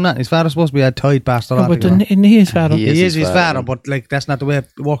father gets him nothing. His father's supposed to be a tight bastard. Oh, but altogether. isn't he his father? He He is his father. father, but like that's not the way it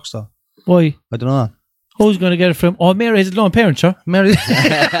works though. Why? I don't know. Who's going to get it from? Oh, Mary has a lone parent, sure. Mary's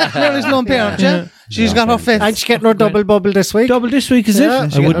lone parent, yeah. She's got her fifth. And she's getting her double bubble this week. Double this week, is Yeah.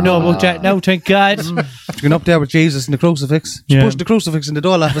 it? I wouldn't know about that now, thank God. She's going up there with Jesus and the crucifix. She Yeah. pushed the crucifix in the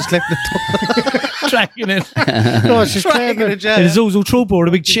door office, collecting it. Tracking it. No, she's Tracking claiming it, yeah. And a Zuzu trooper with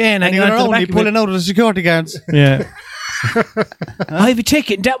a big chain And hanging you're on to the only back of pulling it. out of the security guards. Yeah. I have a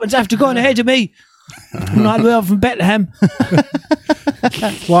ticket. That one's after going ahead of me. I'm not well from Bethlehem.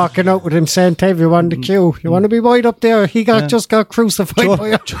 walking out with him saying to everyone in the queue, you want to be wide up there? He just got crucified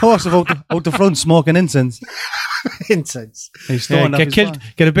by Joseph out the front smoking incense. incense. He's Yeah, throwing up get his killed.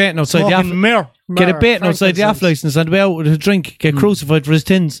 phone. Get a baiting outside the Smoking off. mirror. Get a baiting outside the off frankincense. license on the way out with a drink. Get crucified for his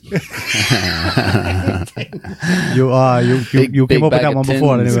tins. You Big came up with bag that of one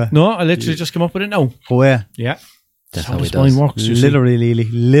before tins. anyway. No, I literally just came up with it now. Oh yeah. Yeah. That's how how he this mind does. works. you see.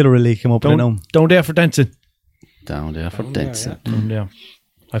 Literally came up with it now. Don't dare for dancing. Down there for dancing. Don't dare.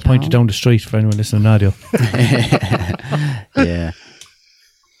 I pointed down the street for anyone listening on audio. Yeah.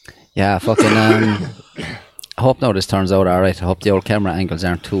 Yeah, fucking. I hope now this turns out alright. I hope the old camera angles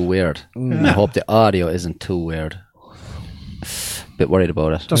aren't too weird. I hope the audio isn't too weird. Bit worried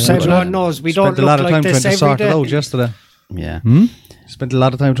about it. Just so everyone knows, we don't Spent a lot look of like time trying this to every sort it day. out yesterday. Yeah. Spent a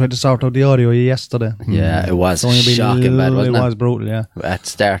lot of time trying to sort out the audio yesterday. Yeah, it was It's only been shocking bad, wasn't it? it? was brutal, yeah. At the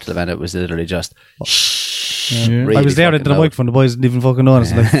start of the event, it was literally just. Yeah. Really I was there fucking into the loud. microphone, the boys didn't even fucking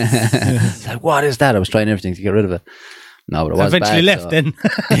notice. Like, It's like, what is that? I was trying everything to get rid of it. No, but it was eventually bad, left so- then.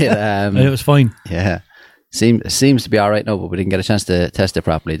 And it was fine. Yeah. Seems to be all right now, but we didn't get a chance to test it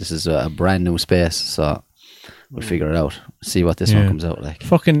properly. This is a brand new space, so we'll figure it out. See what this one Yeah. comes out like.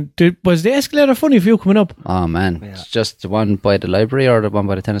 Fucking, was the escalator funny for you coming up? Oh man, it's just the one by the library or the one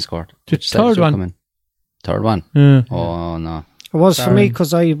by the tennis court? The Which side did third you one. come in? Third one? Yeah. Oh no. It was for me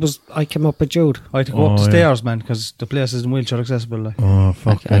because I came up with Jude. I had to go up the yeah. stairs, man, because the place isn't wheelchair accessible. Like. Oh,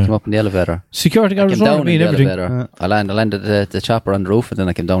 fuck. I came up in the elevator. Security guard I was came running down me in and the everything. elevator. I landed the chopper on the roof, and then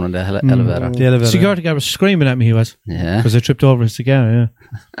I came down in the elevator. The elevator. Security guard was screaming at me, he was. Yeah. Because I tripped over his cigar, yeah.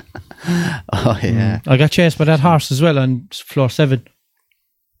 Oh yeah. I got chased by that horse as well on floor 7.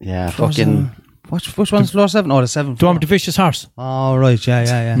 Yeah. Fucking. Which one's floor 7? Oh, the 7th. Do you want me the vicious horse? Oh, right,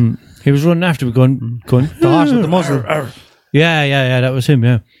 yeah. He was running after me going. The horse with the muzzle. Yeah, that was him,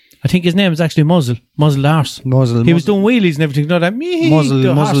 yeah. I think his name is actually Muzzle the horse. Muzzle. He was doing wheelies and everything, that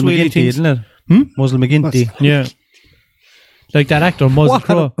Muzzle horse wheelie McGinty, things. isn't it? Muzzle McGinty. Yeah. Like that actor, Muzzle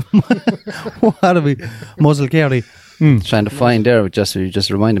Crowe. What are we? Muzzle Carey. Trying to find there, you just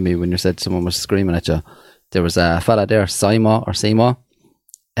reminded me when you said someone was screaming at you. There was a fella there, Seymour,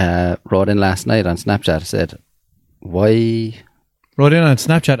 wrote in last night on Snapchat, said, why, Wrote in on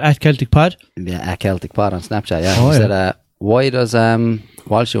Snapchat at Celtic Pod. yeah, a Celtic Pod on Snapchat, yeah. Oh, he yeah. said, why does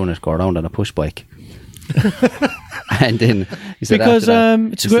Walsh Unit go around on a push bike? And then he said, Because after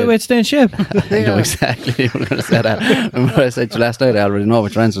that, it's a he great said- way to stay in shape. I know exactly you were going to say that. Remember I said to you last night, I already know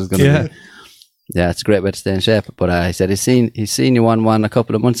what your answer was going to Yeah. be. Yeah, it's a great way to stay in shape. But he said he's seen you on one a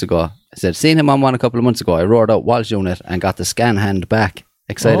couple of months ago. I said, seen him on one a couple of months ago. I roared out Walsh Unit and got the scan hand back.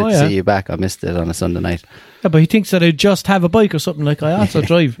 Excited Oh, to yeah. see you back. I missed it on a Sunday night. Yeah, but he thinks that I just have a bike or something like I also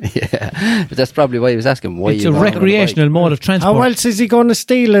drive. Yeah, but that's probably why he was asking why It's you a going on bike. recreational mode of transport. How else is he going to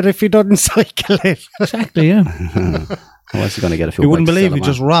steal it if he doesn't cycle it? Exactly, yeah. How else he going to get a few You wouldn't bikes to believe sell he him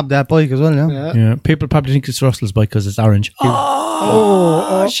just on? robbed that bike as well, yeah? Yeah, people probably think it's Russell's bike because it's orange.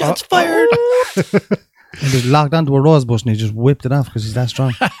 Shots fired. He was locked onto a rose bush and he just whipped it off because he's that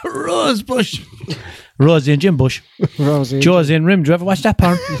strong. Rosebush. Rosie and Jim Bush. Rosie. Josie and Rim. Do you ever watch that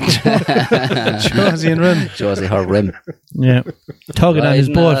porn? Josie and Rim. Josie, her rim. Yeah. Tugging on his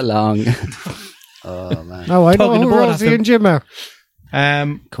Riding boat. along. Oh, man. No, I know Tugging the who boat Rosie after. and Jim are.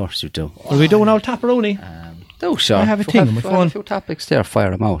 Of course you do. Are we doing old Tapperoni? Oh, sure. I have a thing on my I have phone. a few topics there.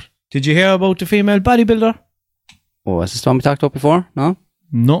 Fire them out. Did you hear about the female bodybuilder? Oh, is this the one we talked about before? No?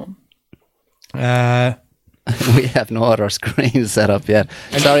 No. We have no other screen set up yet.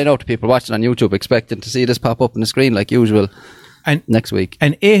 Sorry, no, to people watching on YouTube expecting to see this pop up on the screen like usual And- next week.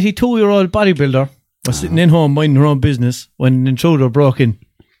 An 82-year-old bodybuilder was sitting in home minding her own business when an intruder broke in,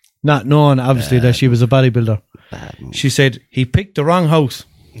 not knowing obviously that she was a bodybuilder. She said he picked the wrong house.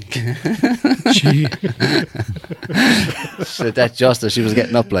 she, So that's just as she was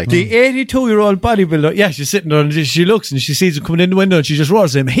getting up like. the 82-year-old bodybuilder, yeah, she's sitting there and she looks and she sees him coming in the window and she just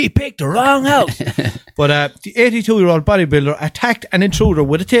roars at him, he picked the wrong house. But the 82-year-old bodybuilder attacked an intruder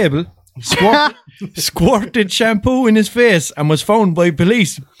with a table, squirted shampoo in his face and was found by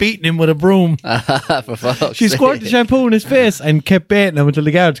police beating him with a broom. For fuck's She sake. squirted shampoo in his face and kept baiting him until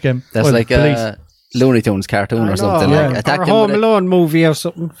the guards came. That's Well, like police. a Looney Tunes cartoon or something. yeah. Like, Or attacked him Home with a, Alone movie or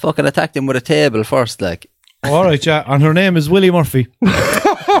something. fucking attacked him with a table first. Like, All right, yeah, and her name is Willie Murphy.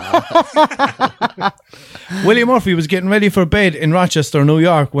 Willie Murphy was getting ready for bed in Rochester, New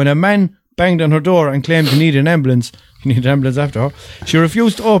York, when a man banged on her door and claimed he needed an ambulance. He needed an ambulance after her. She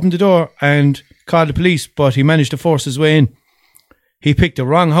refused to open the door and called the police, but he managed to force his way in. He picked the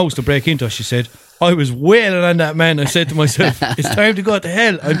wrong house to break into, she said. I was wailing on that man. I said to myself, it's time to go to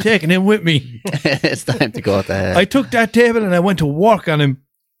hell. I'm taking him with me. it's time to go to hell. I took that table and I went to work on him.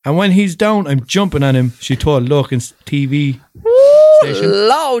 And when he's down, I'm jumping on him, she told Logan's TV station.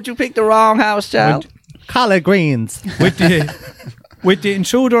 Lord, you picked the wrong house, child. Collard greens. With the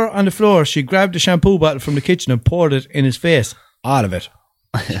intruder on the floor, she grabbed the shampoo bottle from the kitchen and poured it in his face. All of it.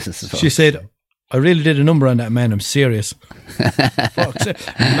 She said, I really did a number on that man. I'm serious. Fuck's sake.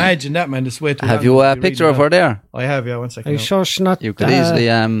 Imagine that, man. This way too Have long you to a be picture reading of her there? that. I have, yeah. 1 second. Are you now. sure she's not... You could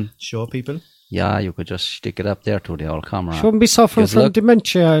easily, Show people. yeah, you could just stick it up there to the old camera. She wouldn't be suffering Because from look-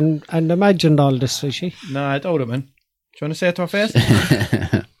 dementia and imagined all this, is she? No, I doubt it, man. Do you want to say it to her face?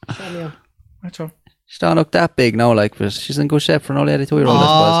 That's her. She don't look that big now, like, but she's in good shape for an old 82-year-old, I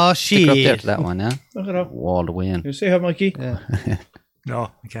Aw, suppose. Stick her up there shit. to that one, yeah? Look at her. All the way in. You see her, Mikey?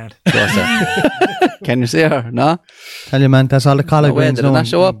 No, I can't. Can you see her? No? Tell you, man, that's all the collard No way, greens. did it not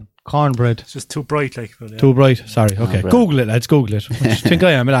show up? Cornbread. It's just too bright, like. But, yeah. Too bright. Sorry. Okay. right. Google it, lads. Google it. What do you think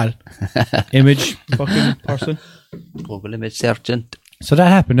I am at all? Image fucking person. Google image sergeant. So that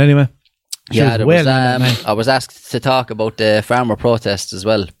happened anyway. She Yeah, there was, wailing on that man. I was asked to talk about the farmer protests as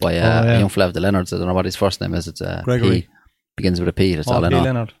well by yeah. a young fella of the Leonards. I don't know what his first name is. It's Gregory. P. Begins with a P. That's all I Paul P. know.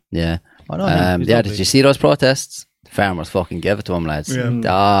 Leonard. Yeah. I know him. He's Yeah, lovely. did you see those protests? The farmers fucking gave it to him, lads. And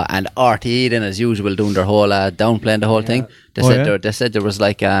RTE then, as usual, doing their whole downplaying the whole thing. They said there was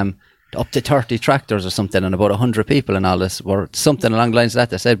like up to 30 tractors or something and about 100 people and all this, or something along the lines of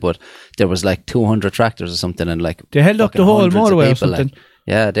that they said, but there was like 200 tractors or something and like They held up fucking the whole hundreds of motorway or people, like. something.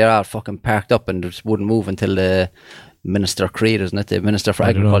 Yeah, they're all fucking parked up and just wouldn't move until the Minister Creed, isn't it? The Minister for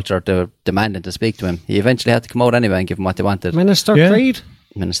I don't know. Agriculture, they were demanding to speak to him. He eventually had to come out anyway and give them what they wanted. Minister Yeah. Creed?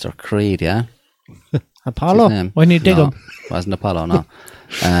 Minister Creed, yeah. Apollo? His name. Why didn't he dig No, him? wasn't Apollo, no.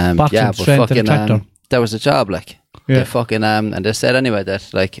 Boxing Yeah, but strength to the fucking tractor. that was a job, like. Yeah. They fucking and they said anyway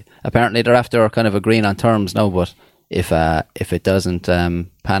that like apparently they're after kind of agreeing on terms now, but if it doesn't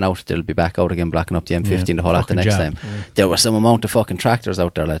pan out, they'll be back out again, blocking up the M15 the whole lot the fucking next job. time. There was some amount of fucking tractors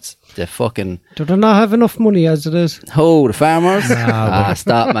out there, lads. They fucking Do they not have enough money as it is? the farmers.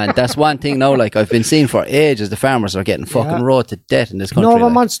 Stop, man. That's one thing now. Like I've been seeing for ages, the farmers are getting fucking rode to death in this country. No,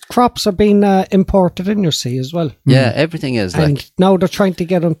 like. once crops are being imported in your sea as well. Yeah, everything is And like now they're trying to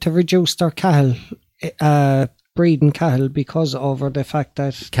get them to reduce their cattle, breeding cattle, because over the fact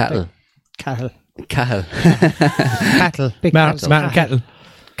that... cattle. Cattle. Cattle. Cattle. Big Martin Kettle.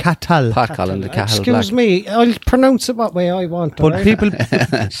 Cattle. Pot calling the cattle Excuse black. me, I'll pronounce it what way I want. But alright? people,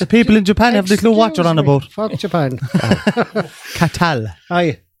 the people in Japan have the clue what you're on about. Fuck Japan. Cattle.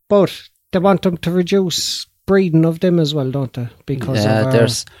 Aye, but they want them to reduce breeding of them as well, don't they? Because Yeah, of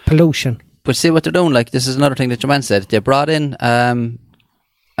there's- pollution. But see what they're doing, like, this is another thing that your man said. They brought in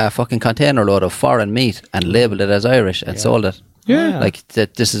a fucking container load of foreign meat and labelled it as Irish and sold it. Yeah. Like,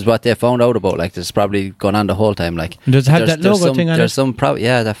 this is what they found out about. Like, this is probably going on the whole time. Like, And does it have that logo some, thing on there's it? some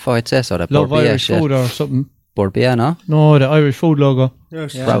yeah, that I'd say so. That Love Borbia Irish shit. food or something. Borbia, no? No, the Irish food logo.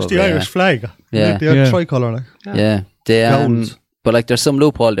 Yes, Probably, the Irish flag. Yeah. The Yeah. tricolour. Like. Yeah. They, Gowns. but, like, there's some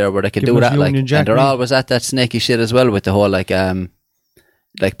loophole there where they could Give do us that. Like, Union and Jack they're meat. always at that snaky shit as well with the whole,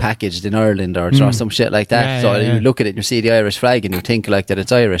 like packaged in Ireland or some shit like that. Yeah, so yeah, you yeah. look at it and you see the Irish flag and you think like that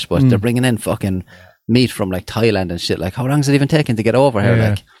it's Irish, but they're bringing in fucking meat from like Thailand and shit. Like, how long is it even taking to get over here? Yeah.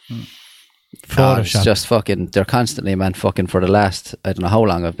 Like, Photoshop. it's just fucking. They're constantly, man, fucking for the last, I don't know how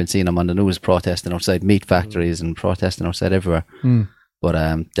long I've been seeing them on the news protesting outside meat factories and protesting outside everywhere.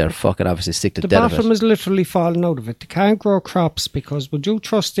 But they're fucking obviously sick to The death of bottom it. is literally falling out of it. They can't grow crops because would you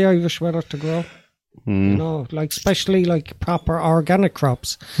trust the Irish weather to grow? You know, like especially like proper organic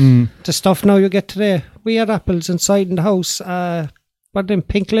crops. The stuff now you get today. We had apples inside in the house. What them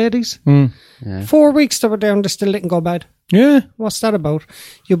pink ladies? 4 weeks they were there and they still didn't go bad. Yeah. What's that about?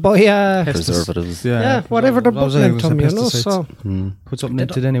 You buy Preservatives. yeah, whatever they're putting into them, you know. So Put something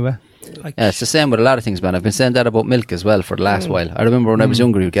into it anyway. Yeah, it's the same with a lot of things, man. I've been saying that about milk as well for the last while. I remember when I was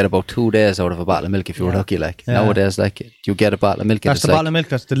younger, you'd get about 2 days out of a bottle of milk if you were lucky. Like nowadays, like you get a bottle of milk. That's the like, bottle of milk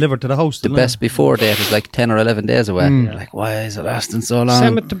that's delivered to the house. the best before date is like 10 or 11 days away. You're like, why is it lasting so long?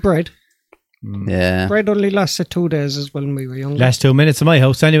 same with the bread. Yeah. Bread only lasted 2 days as well when we were younger. Last 2 minutes of my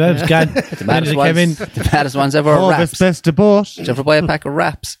house anyway. It was gone. The maddest ones ever are wraps. best to both. Did you ever buy a pack of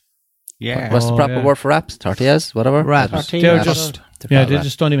wraps? Yeah. What's the proper word for wraps? Tortillas? Whatever? Wraps. They're Tortillas. just, yeah, they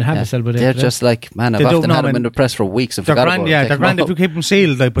just don't even have a sell by They're just like, man, I've They don't often know, had them man. in the press for weeks and They're forgot grand, about yeah, them. they're grand if you keep them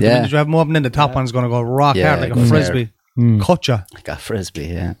sealed, like, but the Yeah. minute you have them open, then the top one's going to go rock Yeah, hard like a goes frisbee. Cut ya. Like a frisbee,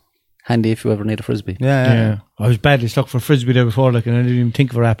 yeah. Handy if you ever need a frisbee. Yeah. I was badly stuck for frisbee there before, like, and I didn't even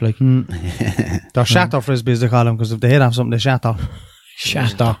think of a rap, like. They're shatter frisbees, they call them, because if they hit off something, they shatter.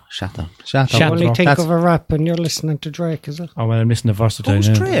 Shatter. Shatter. Shatter. Shatter. Only think That's- of a rap and you're listening to Drake, is it? Oh, well, I'm missing the versatile. Who's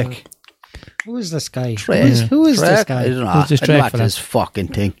yeah. Drake? Who is this guy? Drake. Who is this I guy? don't know. Who's this I don't know Drake what fella? this fucking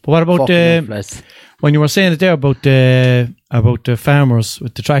thing. But what about Fucking the influence. when you were saying it there about the farmers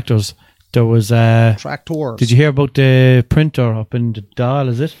with the tractors? There was Tractors. Did you hear about the printer up in the Dáil?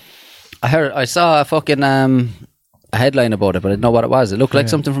 Is it? I saw a fucking a headline about it, but I didn't know what it was. It looked like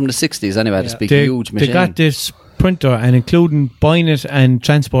something from the 60s anyway, this big huge machine. They got this printer, and including buying it and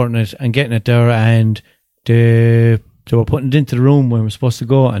transporting it and getting it there, and they were putting it into the room when we were supposed to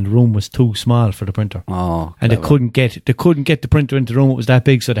go, and the room was too small for the printer. Oh, And clever. they couldn't get the printer into the room. It was that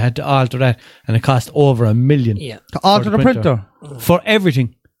big, so they had to alter that, and it cost over $1 million. Yeah. To alter for the printer? for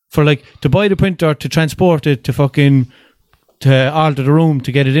everything, for like to buy the printer, to transport it, to fucking to alter the room,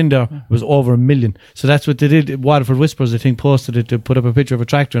 to get it in there, it was over $1 million. So that's what they did. Waterford Whispers, I think, posted it to put up a picture of a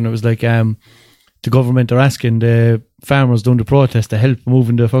tractor, and it was like the government are asking the farmers doing the protest to help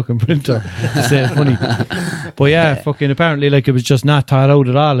moving the fucking printer to save money. But yeah, fucking apparently, like, it was just not thought out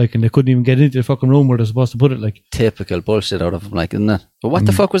at all, like, and they couldn't even get into the fucking room where they're supposed to put it, like. Typical bullshit out of them, like, isn't it? But what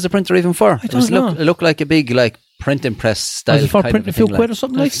the fuck was the printer even for? I don't know. It looked like a big, like, printing press style. Was it for kind printing a of few thing, quid or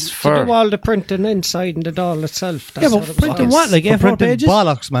something like? It's To for, do all the printing inside in the doll itself. Yeah, That's but what it was printing for. what? Like For A4 printing pages?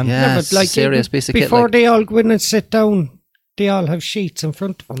 bollocks, man. yeah, but like serious piece of kit. before Like, they all go in and sit down, they all have sheets in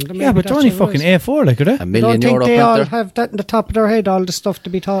front of them. Yeah, but they're only fucking A4, like, are they? $1 I million don't think euro they all printer. have that in the top of their head, all the stuff to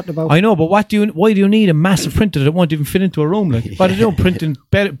be taught about. I know, but why do you need a massive printer that won't even fit into a room? Like, why are they doing printing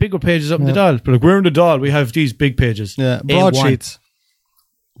bigger pages up in the doll? But like, we're in the doll, we have these big pages. Yeah, A1. broadsheets.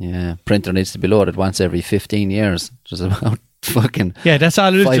 Yeah, printer needs to be loaded once every 15 years. Just about fucking Yeah, that's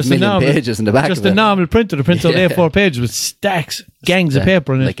all it is. 5 Just a million normal pages in the back just of a it. normal printer. The printer Yeah. A4 pages with stacks, gangs of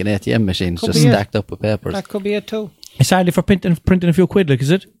paper in it. like an ATM machine, Could just be it. stacked up with papers. That could be it too. It's hardly for printing a few quid, like,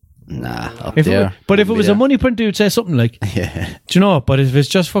 is it? Nah, up If there. but if it Wouldn't was be a money printer, you'd say something like, yeah, do you know? But if it's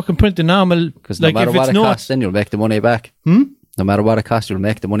just fucking printing normal, because no like, matter if what it's it not, costs, then you'll make the money back. No matter what it costs, you'll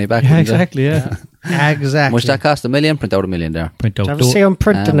make the money back. yeah, wouldn't you? exactly, yeah. Exactly. Much that cost? $1 million? Print out $1 million there. Print out. Did you ever see them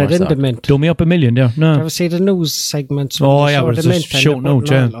printing more it in so. the mint? Do me up $1 million there. Did you No. ever see the news segments? Oh, when they yeah, show where the it's just mint and shouting they're out,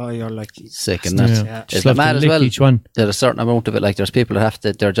 putting yeah. all- Oh, you're like, Sick, and that. Yeah. It's Just love mad to as lick well. each one. There's a certain amount of it. Like, there's people that have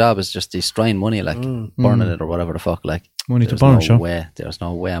to. Their job is just destroying money, like burning it or whatever the fuck. Like, Money to there's burn, no sure. way. There's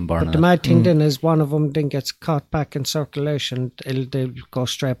no way I'm burning but the it. mad thing then is one of them then gets caught back in circulation. They'll go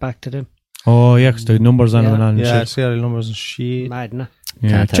straight back to them. Oh, yeah, because the numbers on Yeah. and on and Yeah, shit. serial numbers and shit. Mad, no? Yeah.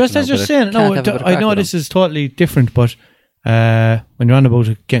 Can't have Just no as you're bit of- saying, can't no, have a bit of I crack know with this is totally different, but when you're on about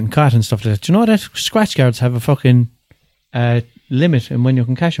it, getting caught and stuff like that, do you know that scratch cards have a fucking limit in when you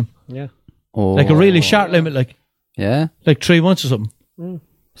can cash them? Yeah. Oh, Like a really short limit, like yeah. 3 months or something.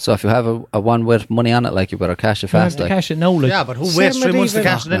 So if you have a one with money on it, like, you better cash it You have fast. to Like, cash it now, like. Yeah, but who Same waits with 3 months to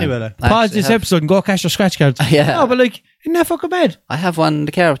even- cash it anyway? Like? Pause actually this have- episode and go cash your scratch cards. Yeah. No, but like, isn't that fucking bad? I have one in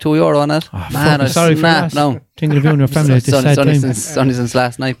the car, €2 on it. Fucking Man, it's sorry for not. that. No, Thinking of you and your family at this sad time. it's only since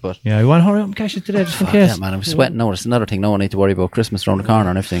last night, but. Yeah, you want to hurry up and cash it today just in Fuck case. yeah, man, I'm sweating now. It's another thing. Now I need to worry about Christmas around the corner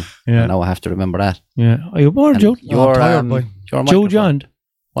and everything. Yeah. And now I have to remember that. Yeah. Are you bored, And Joe? Your, tired, boy. your Joe microphone. John.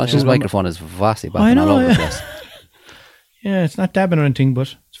 Walsh's microphone is vastly I bopping know, all over yeah. the place. Yeah, it's not dabbing or anything,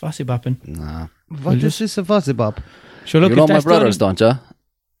 but it's fussy bopping. Nah. What is this a fuzzy bob? Sure, look, You if know my that's the brothers, only- don't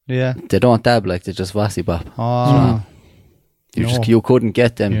you? Yeah. They don't dab, like, they just vastly bop. Oh. You couldn't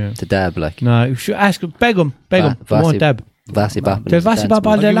get them to dab like. No, you should ask him, beg him. They won't dab. Vassy Bop. They'll Vassy Bop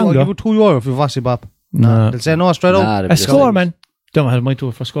all day long, You though. would 2 euro if you Vassy Bop. No. They'll say no straight up. A score, man. Don't have my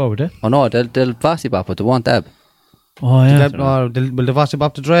tour for score, would they? Oh no, they'll Vassy Bop, but they won't dab. Oh, yeah. Will they Vassy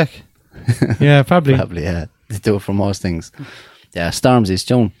Bop to Drake? Yeah, probably. Probably, yeah. They do it for most things. Yeah, Stormzy's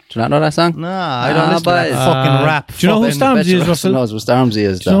tune. Do you not know that song? Nah, I don't listen to that boys. fucking rap. Do you know who Stormzy is, Russell? knows what Stormzy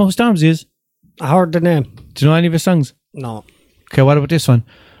is. Do you know who Stormzy is? I heard the name. Do you know any of his songs? No. Okay, what about this one?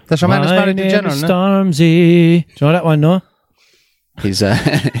 That's your man that's married to name Jenner, is no? Stormzy. Do you know that one, no? He's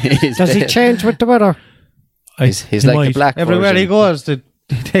Does he change with the weather? He's He like the might. black Everywhere version. he goes, he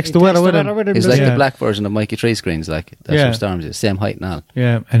takes the weather with him. He's does like he? the black version of Mikey Tree Screens. Like that's Yeah. what Stormzy is. Same height and all.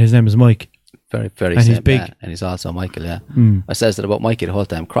 Yeah, and his name is Mike. Very, very. And same, he's big. yeah. And he's also Michael. Yeah. Mm. I says that about Mikey the whole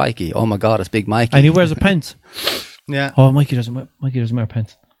time. Crikey! Oh my God, it's Big Mikey. And he wears a pants. Yeah. Oh, Mikey doesn't wear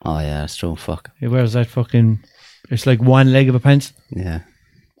pants. Oh yeah, that's true. Fuck. He wears that fucking... It's like one leg of a pants. Yeah.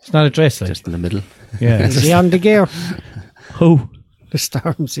 It's not a dress, like. Just in the middle. Yeah. Is he on the gear? Who? The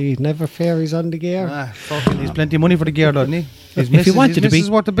Stormzy. Never fair he's on the gear. Ah, fucking, he's plenty of money for the gear, doesn't he? If he wanted to be- He's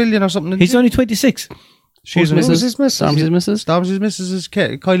worth $1 billion or something. He's only 26. She's Who's Mrs. his missus? Stormzy's missus. Stormzy's missus is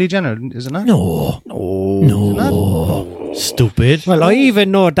Kylie Jenner, is it not? No. No. Stupid. Well, I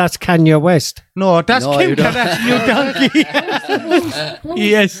even know that's Kanye West. No, that's No, Kim you don't. Kardashian, you donkey.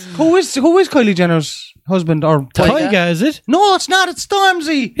 Yes. Who is Kylie Jenner's husband or wife? Tiger, is it? No, it's not. It's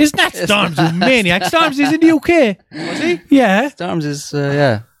Stormzy. It's not Stormzy, maniac. Stormzy's in the UK. Was he? Yeah. Stormzy's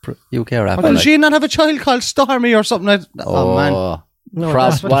UK rapper. Does like. she not have a child called Stormy or something? Oh, man. No,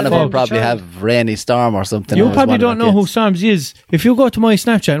 Prob- that's what one the of them fuck probably child. have Rainy Storm or something. You It was probably one of don't their know who kids. Stormzy is. If you go to my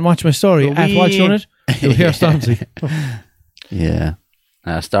Snapchat and watch my story at Watch On It, you'll hear Stormzy. Yeah.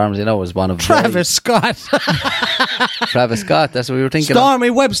 Stormzy, was one of Travis Scott. Travis Scott. That's what we were thinking. Of. Stormy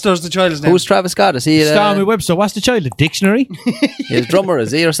Webster's the child's name. Who's Travis Scott? Is he Stormy Webster. What's the child? A dictionary? his drummer?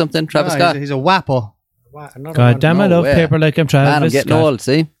 Is he or something? Travis Scott. He's a wappo. What, another God one? damn, I No love way. paper like I'm Travis Man, I'm getting Scott. old.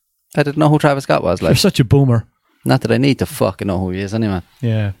 See, I didn't know who Travis Scott was. You're Like, such a boomer. not that I need to fucking know who he is anyway.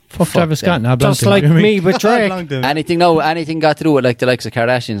 Yeah. Fuck Travis them. Scott. Now, Just like me with Drake. Anything got to do with like the likes of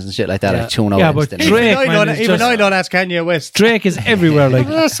Kardashians and shit like that. I tune out. Yeah, but instantly. Drake, man, is Even just- I know that's Kanye West. Drake is everywhere. Like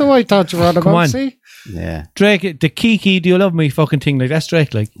That's what I thought you were on Come about, on. see? Yeah, Drake, the Kiki, do you love me fucking thing? Like that's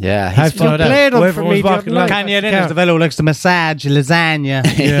Drake. Like yeah. have fun You with that. played him Whoever for was me the walking other along- night. Kanye then is the fellow who likes to massage lasagna.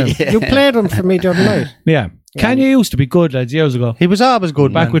 Yeah. You played him for me the other night. Yeah. Kanye used to be good, lads, years ago. He was always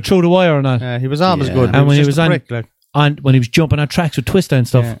good, Back man. with Through the Wire and that. He was always Yeah. good. And when he just was a on- prick, like. And when he was jumping on tracks with Twista and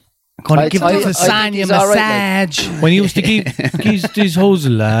stuff. Yeah. Gonna give I the think lasagna he's all right, like- massage. When he used to give these hoes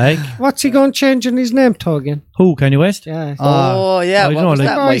like What's he going changing his name to again? who? Kanye West? Yeah. Oh yeah, I what don't know, was like-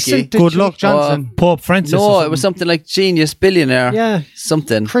 that, Oh, I Mikey? sent Good luck, Johnson. Pope Francis. or No, it something. was something like Genius Billionaire. Yeah.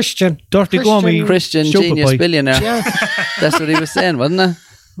 Something. Christian. Dirty Gomi. Christian Stupid Genius boy. Billionaire. Yeah. That's what he was saying, wasn't it?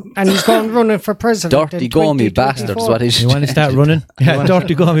 And he's going running for president. Dirty in Gomy 2024. bastard is what he You should want to start running? Yeah,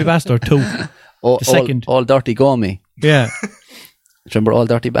 Dirty Gomi Bastard too. all, the second. all Dirty Gomy. Yeah, Remember All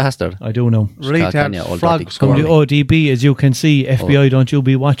Dirty Bastard? I do know. Kanye, old Retard frog dirty From the squirrel. ODB, as you can see, FBI, don't you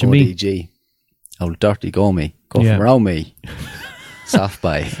be watching me. ODG. Old Dirty Gomy. Go Yeah. from around me. Soft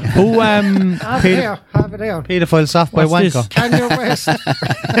by. Who, Have it there. Have it there. Paedophile soft by What's wanker. this? Kanye West.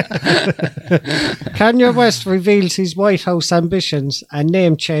 Kanye West reveals his White House ambitions and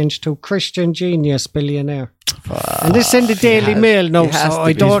name change to Christian Genius Billionaire. And this in the Daily Mail now, he has so to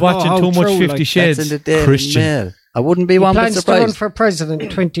I be. don't He's know watching how too much true, 50 like, That's Shades. in the Daily Christian. Mail. I wouldn't be He one bit plans to run surprised. for president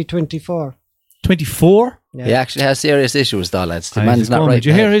 2024. 24? He actually has serious issues, though, lads. The Aye, man's he's not going. right. Did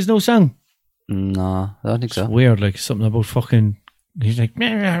you hear now. his new song? No, I don't think so. It's weird, like something about fucking. He's like,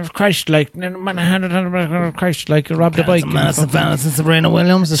 Christ, like, Christ, like, robbed the bike. Serena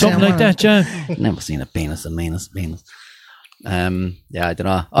Williams. Something like that, yeah. Never seen a penis. Yeah, I don't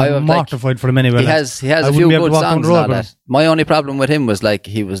know. I'm like, mortified for him anyway. he has I a wouldn't few be able good to walk down songs the and road all with that. My only problem with him was like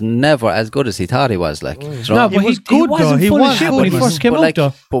he was never as good as he thought he was. Like, you know? No, but was good, though. wasn't He full was of shit good, when he man. first came but out, like,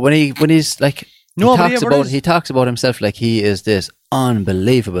 though. but when he's like, Nobody ever is. he talks about himself like he is this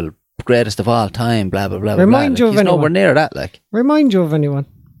unbelievable greatest of all time. Blah blah blah. Remind blah. you Like, of he's nowhere anyone? near that. Like, Remind you of anyone?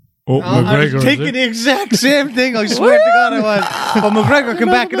 I was thinking the exact same thing. I swear to God I was. But McGregor can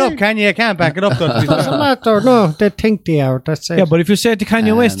back it up. Kanye can't back it up, though. to be Doesn't fair. matter. No, they think they are. That's it. Yeah, but if you say it to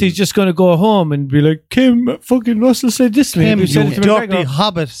Kanye West, he's just going to go home and be like, Kim, fucking Russell said this to me. Him, If you said you it to dirty McGregor,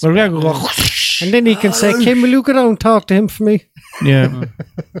 hobbit. McGregor will go, and then he can say, Kim, will you go down and talk to him for me? yeah.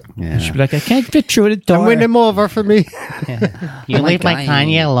 yeah. She'll be like, I can't fit through the door. And win him over for me. You leave my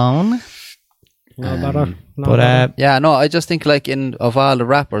Kanye alone? No matter. No But, matter. Yeah, no, I just think like of all the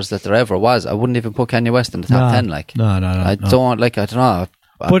rappers that there ever was, I wouldn't even put Kanye West in the top 10. Like, no. I don't know.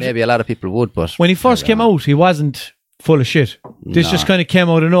 But- Maybe a lot of people would, but When he first came out, he wasn't full of shit. This just kind of came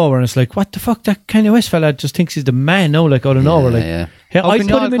out of nowhere, and it's like, what the fuck? That Kanye West fella just thinks he's the man now, like out of nowhere. Like, yeah. I Can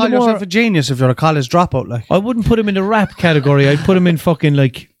put you him in call the more. yourself a genius if you're a college dropout? Like, I wouldn't put him in the rap category. I'd put him in fucking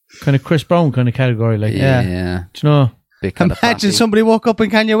like kind of Chris Brown kind of category. Like, Yeah. do you know, Big kind of imagine party. somebody woke up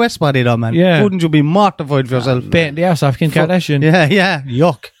in Kanye West body, though, man. Yeah. Wouldn't you be mortified for yourself? baiting the ass off Kim Kardashian. Yeah.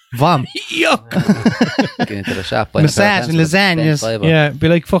 Yuck. Vom. Yuck. Get into the shop, buy Massage and lasagnas. Yeah, be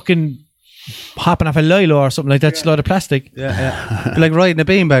like fucking hopping off a Lilo or something like that. Just a lot of plastic. Yeah. Be like riding a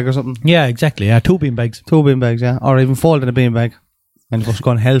beanbag or something. Yeah, exactly. Yeah, 2 beanbags. 2 beanbags, yeah. Or even folding a beanbag. And just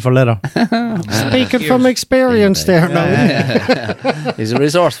going hell for leather. Speaking from experience there now. He's a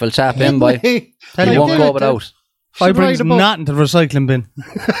resourceful chap, him boy. He Tell you won't what, go without. I brings write about- nothing to the recycling bin.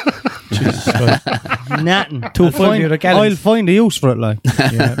 Jesus Christ. Nothing. 2 5-litre I'll gallons. find a use for it, like.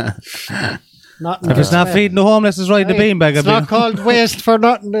 Yeah. Not If it's not feeding the homeless, it's riding the beanbag. It's not called waste for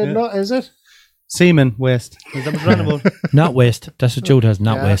nothing, is it? Semen waste. Is that what you're on about? Not waste. That's what Jude has.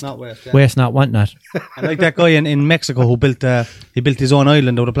 Not waste. Not waste, yeah. Waste not, want not. I like that guy in Mexico who built his own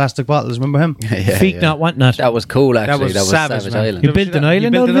island out of plastic bottles. Remember him? Feet not, want not. That was cool, actually. That was Savage man. Island. You built an island He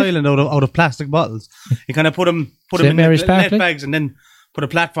built out an of it? island out of plastic bottles. He kind of put them St. in Mary's little Park, net like? bags and then put a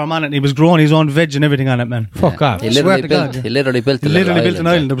platform on it. And he was growing his own veg and everything on it, man. Fuck off. He Swear literally to built. God. He literally built. He literally built an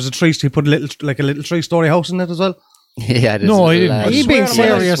island. There was a tree. He put a little 3-story house in it as well. Yeah, this No, is he a didn't. lad. Are you being swear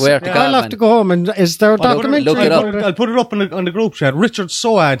to God, serious? swear to God, I'll have man. to go home and is there a Well, documentary look it about up. it? I'll put it up on the group chat. Richard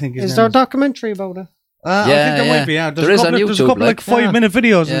Soa, I think. Is there a documentary about it? I think there Yeah, might be. Yeah, there is on there's a YouTube, couple like- like 5-minute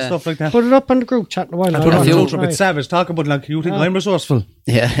videos and Yeah. stuff like that. Put it up on the group chat in a while. I put a it on few- the group a bit Right. savage. Talk about like you think I'm resourceful.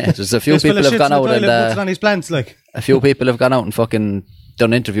 Yeah, there's a few This fella people have shits gone in out the and toilet, puts it on his plants like. a few people have gone out and fucking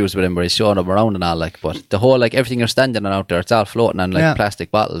done interviews with him where he's showing them around and all, like. But the whole, like, everything you're standing on out there, it's all floating on like Yeah.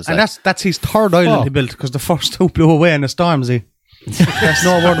 plastic bottles. And Like. that's his third island he built because the first 2 blew away in a storm. See, that's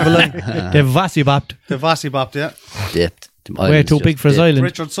no word of a lie. They've Vasi bopped. The Vasi bopped, yeah. dipped. The Way island's too just big for his dipped. island.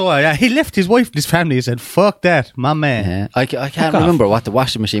 Richard Soa, yeah, he left his wife and his family. He said, "Fuck that, my man." Yeah. I can't remember what the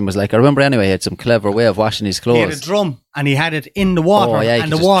washing machine was like. I remember anyway he had some clever way of washing his He had a clothes. drum and he had it in the water, Oh, yeah, you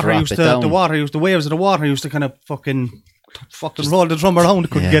and could the just water drop used it to down. the waves of the water used to kind of fucking roll the drum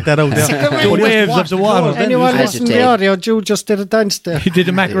around. Couldn't get that out. Yeah. The waves of the water. Anyone Agitate. listening to the audio, Jude just did a dance there. He did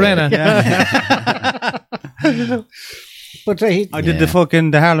the Macarena. But I did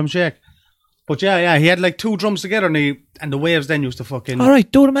the Harlem Shake. But yeah, he had like 2 drums together and the waves then used to fucking All right,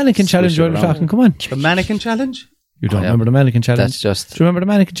 do the mannequin challenge it while we're around. talking. Come on. the mannequin challenge. You don't Oh, yeah. remember the mannequin challenge? That's just. Do you remember the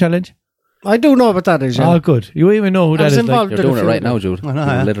mannequin challenge? I do know what that is. Yeah. Oh, good. You even know who I that was is. Like, involved. You're Did a doing it few right of now, them. Jude. I know,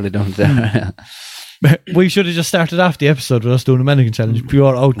 You're yeah. literally doing it there. we should have just started off the episode with us doing the mannequin challenge.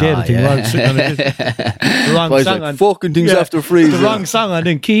 Pure outdated Ah, thing. yeah. We're all sitting on it. The wrong Boys song like, on. fucking things Yeah. after freezing. The wrong song on.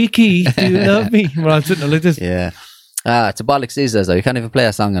 Then Kiki, do you love me? We're all sitting there like this. Yeah. It's a bollocks these days though. You can't even play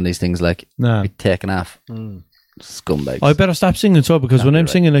a song on these things, like No. be taken off. Scumbags. I better stop singing so because when I'm Copyright.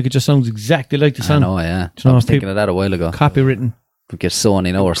 singing, like it just sounds exactly like the I song. know, yeah. Do you know I was if thinking people- of that a while ago. Copywritten. We get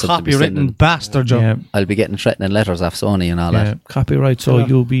Sony now or something. to be Copywritten sending- bastard, Joe. Yeah. I'll be getting threatening letters off Sony and all Yeah. that. Copyright. So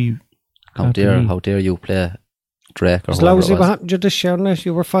you'll be. How Not to dare, me. how dare you play Drake or As whoever lousy it what was. happened to you this year, Ness.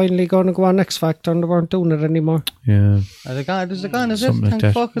 You were finally going to go on X Factor and they weren't doing it anymore. Yeah. Is it gone? Is it gone? Is it? Something like Thank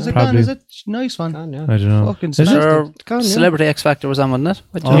that. fuck. Is it Probably. gone? Is it? Nice one. Gone, yeah. I don't know. Fucking Is it? celebrity. Sure, Gone, yeah. Celebrity X Factor was on, wasn't it?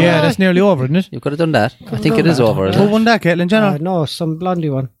 What Oh, you- yeah, that's nearly over, isn't it? You could have done that. I think done it is that. over, isn't Who it? won that, Caitlin Jenner? No, some blondie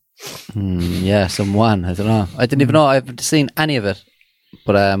one. Yeah, someone. I don't know. I didn't even know. I haven't seen any of it.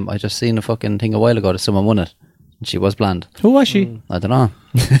 But I just seen a fucking thing a while ago that someone won it. And she was blonde. Who was she? I don't know.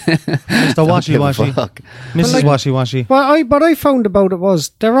 Mr. Washy Washy. Fuck. Mrs. Washy Washy. What I found about it was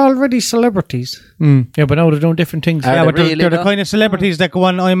they're already celebrities. Yeah, but now they're doing different things. Are Yeah, they but they're, really, they're the though? kind of celebrities that go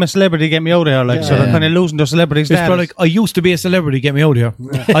on, I'm a celebrity, get me out of here. Like, so they're Yeah. kind of losing their celebrity It's status. probably like, I used to be a celebrity, get me out of here.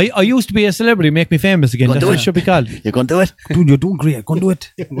 I used to be a celebrity, make me famous again. Go That's do what it. it should be called. You're going to do it? Dude, you're doing great. Go and do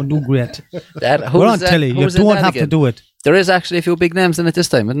it. Go and do great. That, We're on telly. You don't have to do it. There is actually a few big names in it this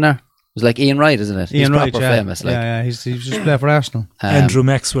time, isn't there? It was like Ian Wright, isn't it? He's Ian Wright, proper yeah. famous. Like, yeah, he's just playing for Arsenal. Andrew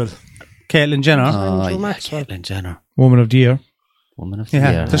Maxwell. Caitlin Jenner. Oh, Andrew yeah, Maxwell. Caitlyn Jenner. Woman of the year. Woman of the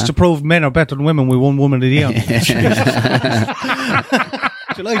Yeah, year. just huh? to prove men are better than women, we won Woman of the Year. Do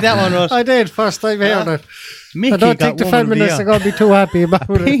you like that one, Ross? I did, first time hearing it. Mickey I don't got think the Woman of the feminists Year. are going to be too happy about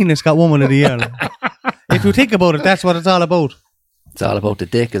it. Penis got Woman of the Year. If you think about it, that's what it's all about. It's all about the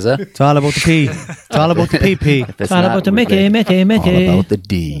dick, is it? It's all about the P. It's all about the PP. It's all not, about the we Mickey, play Mickey, Mickey. All about the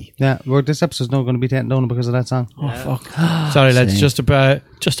D. Yeah, well, this episode's now going to be taken down because of that song. Oh, fuck. Sorry, lads. Just a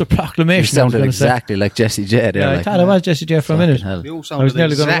You proclamation. I was sounded gonna say. exactly like Jessie J there. Yeah, I like, thought I was Jessie J for a minute. hell. You I was sounded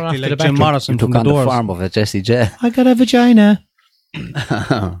nearly gonna run exactly off to the like back Jim door. Morrison You from took the on the Doors. farm of a Jessie J. I got a vagina.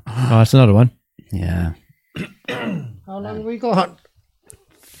 Oh, that's another one. Yeah. How long have we got?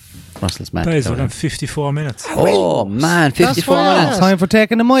 Russell's man. That is within 54 minutes. Oh man, 54 what I minutes. asked. Time for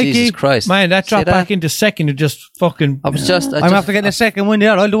taking the Mikey. Jesus Christ. Man, that See dropped that? back into second. You just fucking. I was just. I'm after getting a second win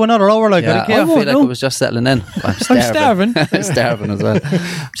there. I'll do another hour like Yeah, I I don't feel care. like no. it was just settling in. I'm starving. starving. I'm starving as well.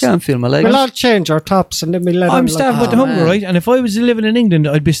 Can't feel my legs. We'll all change our tops and then we let I'm him, starving like, with hunger, man. right? And if I was living in England,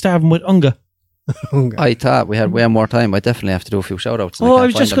 I'd be starving with hunger. I thought we had way more time. I definitely have to do a few shout outs. Oh, I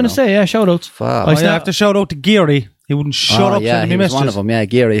was just going to say, yeah, shout outs. Fuck. I I start- have to shout out to Geary. He wouldn't shut up yeah, sending he me was one of messages. them. Yeah,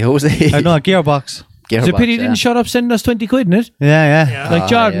 Gary. Who's he? No, Gearbox. It's a pity he didn't shut up sending us 20 quid in it. Yeah. Like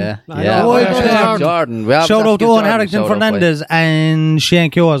Jordan. Yeah, I yeah. know. Oh, Jordan. Jordan. We always Shout have to out to give Owen Jordan a Harrington shout out, boy. Fernandez and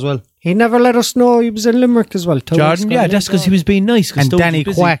Shane Keogh as well. He never let us know he was in Limerick as well. 2 weeks Jordan, ago. yeah, that's because he was being nice. 'cause And Stoke was Danny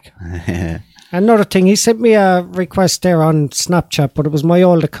busy. Quack. Another thing, he sent me a request there on Snapchat, but it was my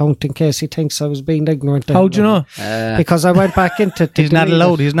old account in case he thinks I was being ignorant. How'd you know? Because I went back into it. to He's not delete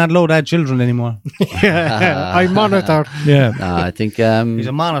allowed. it. He's not allowed to have children anymore. I monitored. Yeah. Nah, I think He's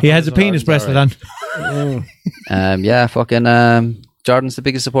a monitor. He has a as well. penis bracelet on. yeah, fucking Jordan's the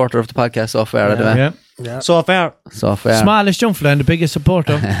biggest supporter of the podcast so far, anyway. Yeah. So far, So far. Smallest jump fella and the biggest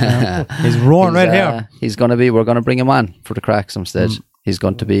supporter. he's roaring He's, red hair. we're gonna bring him on for the crack some stage. He's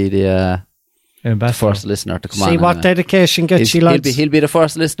going to be the Ambassador. first listener to come on. See what anyway. dedication gets you, lads. He'll be the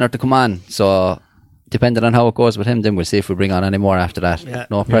first listener to come on. So depending on how it goes with him, then we'll see if we bring on any more after that. Yeah.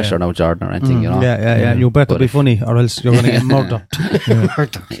 No pressure now, Jordan, or anything, you know. Yeah. You better But be if- funny, or else you're going to get murdered.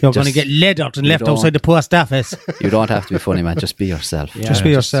 You're going to get leathered and left don't. outside the post office. You don't have to be funny, man. Just be yourself. Just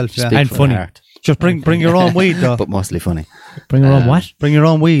be yourself, yeah. speak And from funny. the heart, Just bring your own weed, though. but mostly funny. Bring her on what? Bring your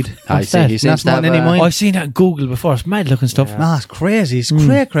own weed. I What's see. that? He seems That's to not have any mine. I've seen that on Google before. It's mad looking stuff. Ah, it's crazy. It's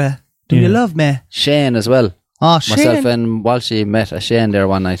cray. Do Yeah. you love me? Shane as well. Oh, Myself Shane. and Walshy met a Shane there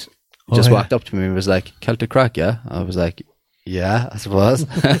one night. Just yeah. walked up to me and was like, Celtic crack, yeah? I was like, yeah, I suppose.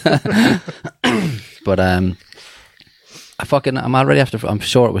 But I'm already after, I'm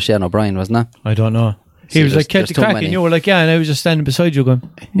sure it was Shane O'Brien, wasn't it? I don't know. He See, was like, there's Celtic too crack, many. and you were like, yeah, and I was just standing beside you going,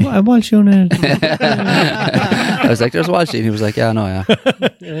 what's your name? I was like, there's Walshy. And he was like, yeah, no,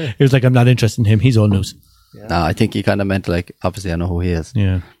 yeah. He was like, I'm not interested in him. He's old news. No, I think he kind of meant like, obviously I know who he is.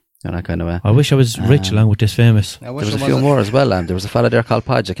 Yeah. And I kind of I wish I was rich along with this famous. I There wish was a it few wasn't. more as well. There was a fella there called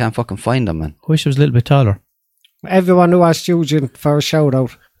Podge. I can't fucking find him, man. I wish I was a little bit taller. Everyone who asked Eugene for a shout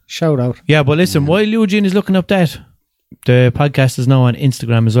out. Yeah, but listen, while Eugene is looking up that, the podcast is now on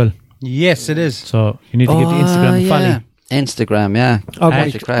Instagram as well. Yes, it is. So you need to give the Instagram a follow. Instagram, yeah. Oh,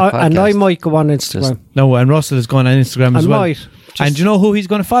 Celtic might. Crack And I Podcast. might go on Instagram. No, and Russell is going on Instagram as I well. might. And do you know who he's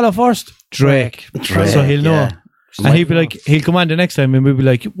going to follow first? Drake. So he'll know. yeah. And he'll be like, he'll come on the next time and we'll be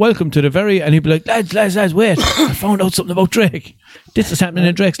like, welcome to the very, and he'll be like, lads, wait, I found out something about Drake. This is happening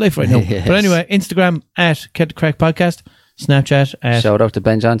in Drake's life right now. Yes. But anyway, Instagram at Celtic Crack Podcast, Snapchat at Shout out to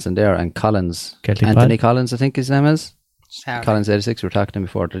Ben Johnson there and Collins. Celtic Anthony Pod. Collins, I think his name is. Collins 86, we were talking to him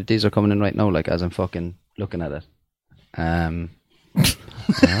before. These are coming in right now, like as I'm fucking looking at it.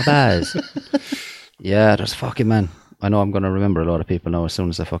 Baz. Yeah, there's fucking man. I know I'm going to remember a lot of people now as soon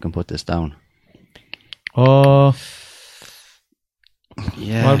as I fucking put this down. Oh,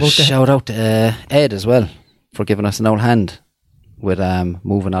 Yeah, What about the- shout out to Ed as well for giving us an old hand with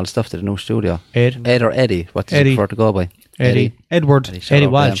moving all the stuff to the new studio. Ed, Ed or Eddie, what does Eddie. you prefer to go by? Eddie. Edward. Shout Eddie out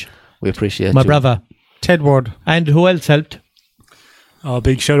to Walsh. them. We appreciate my you. brother. Tedward. And who else helped? Oh,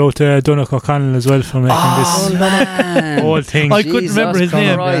 big shout out to Donnock O'Connell as well for making this whole thing. I couldn't remember his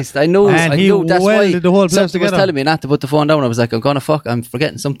name. Christ. I knew. And I he knew. That's why welded the whole place something was together. telling me not to put the phone down. I was like, I'm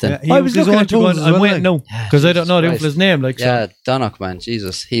forgetting something. Yeah, Yeah, I was looking at you going, I'm waiting now. Because I don't know the Jesus uncle's name. Like, so. Donnock, man,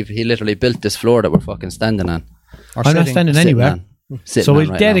 Jesus, he literally built this floor that we're fucking standing on. I'm not standing Sitting anywhere. on. Sitting So on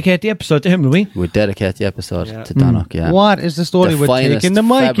we'll right dedicate the episode to him, will we? now. We dedicate the episode to Donnock. Yeah, What is the story the with finest taking the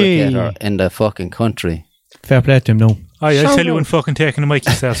Mikey? fabricator in the fucking country. Fair play to him now. Oh, yeah, I'll Shout tell you out. when fucking taking the mic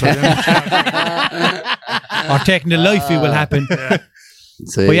starts. Right? Or taking the life he will happen.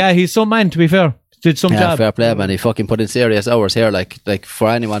 So, But yeah, he's some man, to be fair. Did some yeah, job. fair play, man. He fucking put in serious hours here. Like for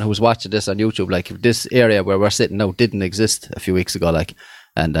anyone who's watching this on YouTube, like this area where we're sitting now didn't exist a few weeks ago. Like,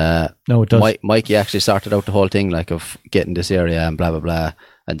 and No, it does. Mikey actually started out the whole thing, like of getting this area and blah blah blah.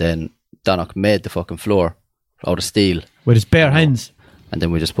 And then Donnock made the fucking floor out of steel, With his bare hands. and then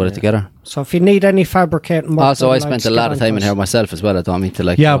we just put it together. So if you need any fabricating work, Also, I then, spent lads, a lot get of time on in to here us. myself as well. I don't mean to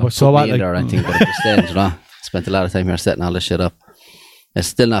like, Yeah, but so put what, me in like- there or anything, but I'm just saying, you know, spent a lot of time here setting all this shit up. It's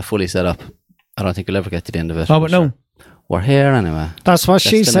still not fully set up. I don't think we'll ever get to the end of it. Oh, but no. We're here anyway. That's what That's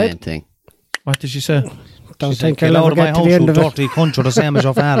she the main said. thing. What did she say? Don't She said, think "Get I'll out ever of my get to house, the you end of it. dirty country, the same as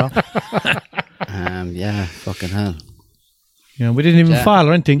your father." Yeah, fucking hell. You know, we didn't even Yeah. fall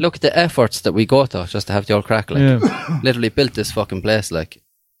or anything. Look at the efforts that we go to just to have the old crack. Like, Yeah. literally built this fucking place, like,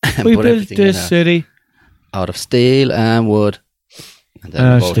 and We put built everything in this here city. out of steel and wood. And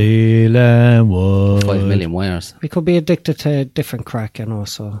then about Steel and wood. 5 million wires. We could be addicted to different crack,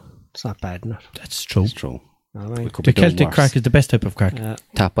 so it's not bad, not. That's true. It's true. All right. Could The be doing Celtic worse. crack is the best type of crack.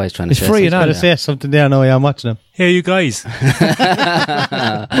 Top Boy's trying to It's say free and something. all. Gotta say something there now. Yeah, I'm watching him. Hey, you guys.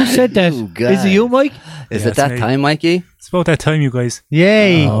 Who said that? You guys. Is it you, Mike? Is Yeah, it it's that me. time, Mikey? It's about that time, you guys.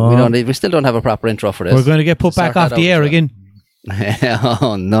 Yay! We still don't have a proper intro for this. We're going to get put Sort back off that the out air as well. again.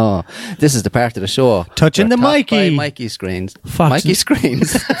 Oh no! This is the part of the show. Touching where the Top Mikey. Boy Mikey screens. Fox. Mikey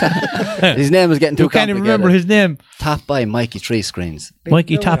screens. His name is getting too You can't even complicated. remember his name. Top by Mikey 3 screens.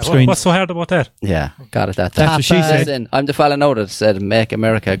 Mikey Top What's Screens. so hard about that? Yeah, got it that That's time. what she said. Listen, I'm the fella now that said "Make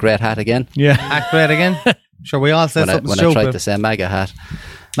America a Great Hat Again." Yeah. Act great again. Sure, we all said When I something tried to stupid. say MAGA hat.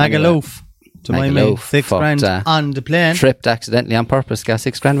 Magaloof. To my mate, Magaloof. 6 grand Fucked, on the plane. Tripped accidentally on purpose. Got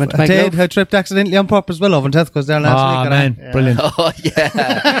 6 grand went to I did. Magaloof. I tripped accidentally on purpose. Well, over in Tesco's there last Oh, week. man. Brilliant. Oh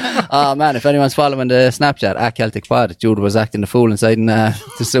yeah! Oh man! If anyone's following the Snapchat at Celtic Pod, Jude was acting the fool inside in the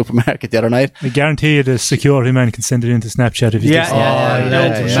supermarket the other night. I guarantee you the security man can send it into Snapchat if you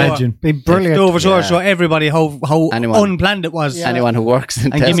Yeah, just Imagine. Be brilliant. Over sure, Yeah. show everybody how Anyone. unplanned it was. Anyone who works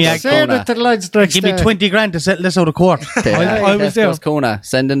in And give me Tesco's a- Say Kona, that to the lads next Give me 20 grand to settle this out of court. I was there. Tesco's Kona,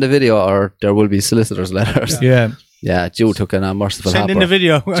 send in the video or there will be solicitor's letters. Yeah. Yeah, Jude took an unmerciful Send in hopper. the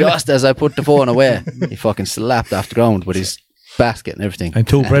video. Just as I put the phone away, he fucking slapped off the ground with his basket and everything. And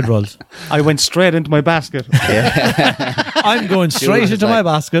 2 bread rolls. I went straight into my basket. I'm going straight was into my like-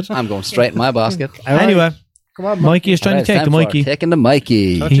 basket. I'm going straight in my basket. Anyway, Come on, Mikey is trying Alright, to take time the for Mikey. Taking the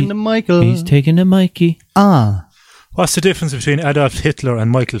Mikey. Touching the Michael. He's taking the Mikey. What's the difference between Adolf Hitler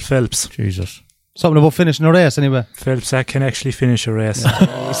and Michael Phelps? Jesus. Something about finishing a race, anyway. Phelps that can actually finish a race.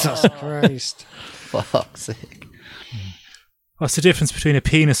 Jesus Christ. Fuck's sake. What's the difference between a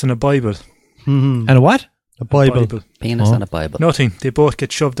penis and a Bible? And a what? A Bible. Penis Oh. and a Bible. Nothing. They both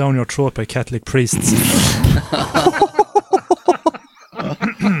get shoved down your throat by Catholic priests.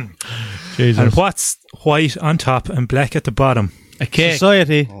 Jesus. And what's white on top and black at the bottom? A cake.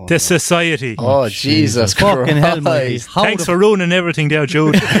 Society. The society. Oh, Jesus Fucking hell, Christ. Mikey. How Thanks the for ruining everything there,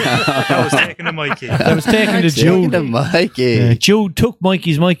 Jude. That was taking the Mikey. I was taking the Taking Jude. the Mikey. Jude took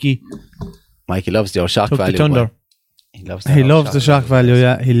Mikey's Mikey. Mikey loves the old shock Took value. the thunder. boy. He loves, He loves the shock value,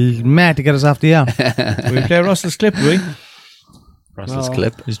 yeah. He's mad to get us off the air. We play Russell's clip, will we? Russell's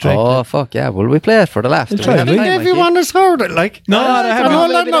clip. His Drake Oh, fuck yeah. Will we play it for the laugh? Do we try have it, time, Mikey? Everyone has heard it, like. No, I And haven't.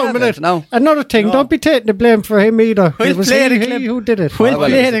 hold on Maybe now a have minute. it. No. Another thing, don't be taking the blame for him either. We'll It was play the he clip. who did it. We'll Oh, well,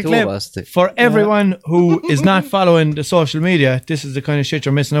 play it was the the two clip. of us that- For everyone who is not following the social media, this is the kind of shit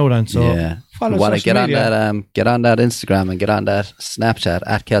you're missing out on. So Yeah. follow Want to social get media. on that? Get on that Instagram and get on that Snapchat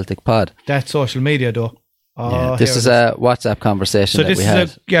at Celtic Pod. That's social media, though. Yeah. Oh, This here is it a WhatsApp conversation So that this we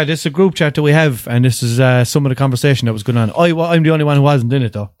is had. this is a group chat that we have, and this is some of the conversation that was going on. I'm the only one who wasn't in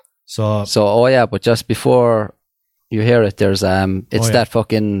it though. So So, oh yeah, but just before you hear it, there's it's yeah. that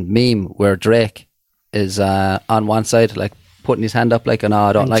fucking meme where Drake is on one side, like putting his hand up, like, no,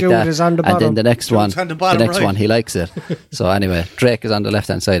 I don't And like Jude that. is on the And then bottom. the next one, on the bottom right. one, he likes it. So anyway, Drake is on the left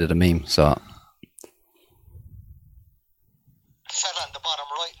hand side of the meme. So Fella on the bottom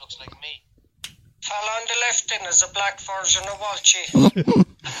right looks like me. Fella on the left in is a black version of Walshy.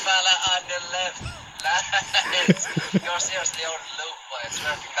 Fella on the left. Lads, you're seriously out of the loop, boy. I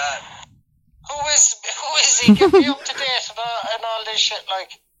swear to God. Who is he? Get me up to date and all this shit,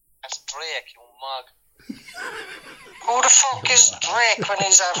 like. That's Drake, you mug. Who the fuck is Drake when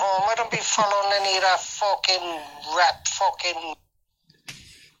he's at home? I don't be following any of that fucking rap fucking...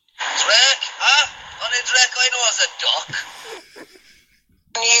 Drake? Huh? Only Drake I know is a duck.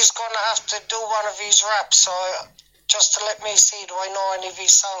 He's gonna have to do one of his raps, so just to let me see, do I know any of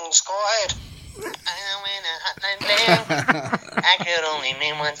his songs? Go ahead. I'm in a hotline band. I could only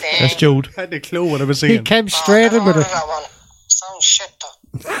mean one thing. that's Jude. I had no clue what I was He singing. came straight in with it. That one. Sounds shit though.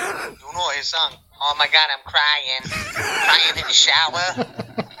 You know his song. Oh my God, I'm crying. Crying in the shower.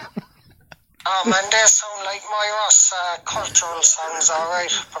 Oh man, they sound like my Ross cultural songs, alright,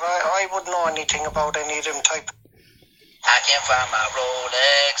 but I wouldn't know anything about any of them type. I can't find my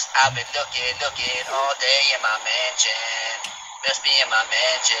Rolex. I've been looking all day in my mansion. Must be in my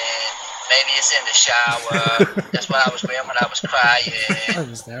mansion. Maybe it's in the shower. That's what I was wearing when I was crying. I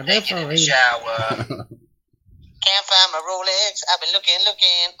was there Naked for in a the reason. shower. Can't find my Rolex. I've been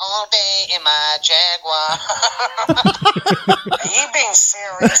looking all day in my Jaguar. Are you being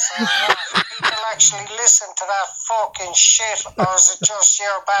serious? Or what? People actually listen to that fucking shit, or is it just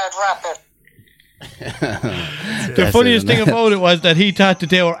your bad rapping? The funniest thing about it was that he thought that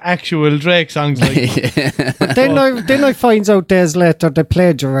they were actual Drake songs. Like, Then I finds out days later they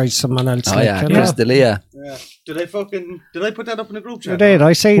plagiarised someone else. oh yeah, Chris D'Elia. Did I put that up in the group You did.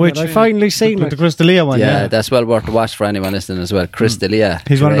 I seen it. I finally seen the it. Chris D'Elia one? Yeah, Yeah. that's well worth a watch for anyone listening as well. Chris D'Elia.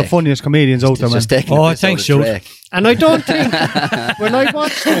 He's one of the Drake. funniest comedians out there, man. Just taking Oh, a piss thanks, out of Joe. Drake. And I don't think when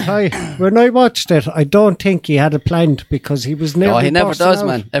I watched it, I don't think he had it planned because he was never. Oh, he never does,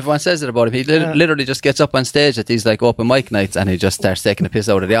 man. Everyone says it about him. He literally just gets up on stage at these like open mic nights and he just starts taking a piss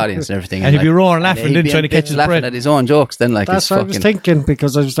out of the audience and everything. And he'd be like, roaring, laughing, and then he'd be trying to in catch bits his laughing breath. at his own jokes. Then like That's it's what I fucking. was thinking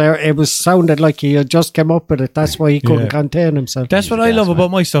because I was there. It was sounded like he had just come up with it. That's why he couldn't Yeah. contain himself. That's what I love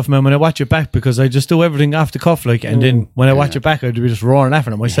about my stuff, man. When I watch it back, because I just do everything off the cuff, like, and then when I watch it back, I'd be just roaring,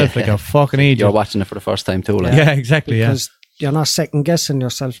 laughing at myself like a fucking idiot. You're watching it for the first time too, like. Yeah, exactly. because you're not second guessing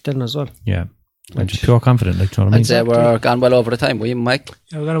yourself then as well. Yeah. I'm just pure confident, like, you know what I mean? I'd say we're gone well over the time. Will you, Mike?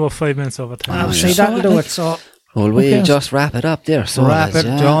 Yeah, we've got about 5 minutes over time. Oh, see, that'll do it. So Well, we Okay. just wrap it up there. So Wrap it.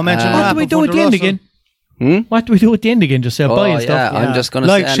 yeah. Don't mention What wrap do we it do for at the end Russell. again? What do we do at the end again? Just say bye and yeah, stuff? I'm just going to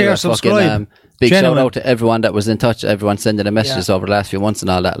Like, say share, anyway, subscribe. big Genuine. shout out to everyone that was in touch, everyone sending the messages over the last few months and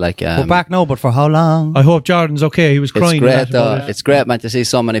all that. Like, We're back now, but for how long? I hope Jordan's okay. He was it's crying. great and that though. about it. It's great, man, to see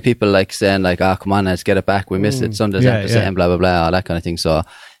so many people like saying like, "Oh, come on, let's get it back. We missed it. Sunday's Yeah, episode yeah. and blah blah blah, all that kind of thing." So,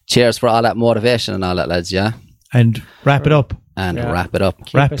 cheers for all that motivation and all that, lads. Yeah, And wrap it up. and wrap it up.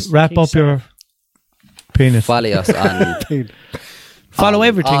 Wrap keep up your penis. Follow us on Follow all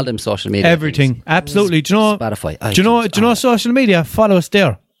everything. them social media. Everything. things. Absolutely. Do you know? Spotify. Do you know? iTunes, Do you know social media? Follow us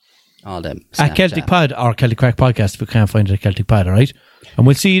there all them at Snapchat. Celtic Pod or Celtic Crack Podcast if we can't find it at Celtic Pod. All right, and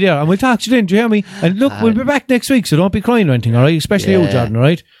we'll see you there, and we'll talk to you then. Do you hear me? And look, we'll be back next week, so don't be crying or anything. All right, especially you, Yeah. Jordan. All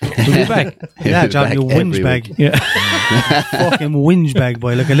right, we'll be back. Yeah, John, back you every whinge week. bag. Yeah. Fucking whinge bag,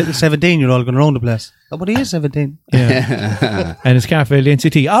 boy. Like a little 17-year-old going around the place. Oh, but he is 17. Yeah. And it's Carfield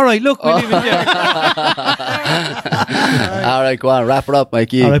NCT. All right, look, we'll leave it there. All right, go on, wrap it up,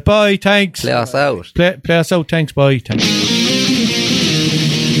 Mikey. All right, bye. Thanks. Play us out. Play us out. Thanks. Bye. Thanks.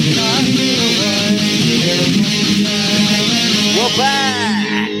 We're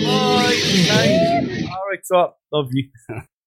back. All right, so love you.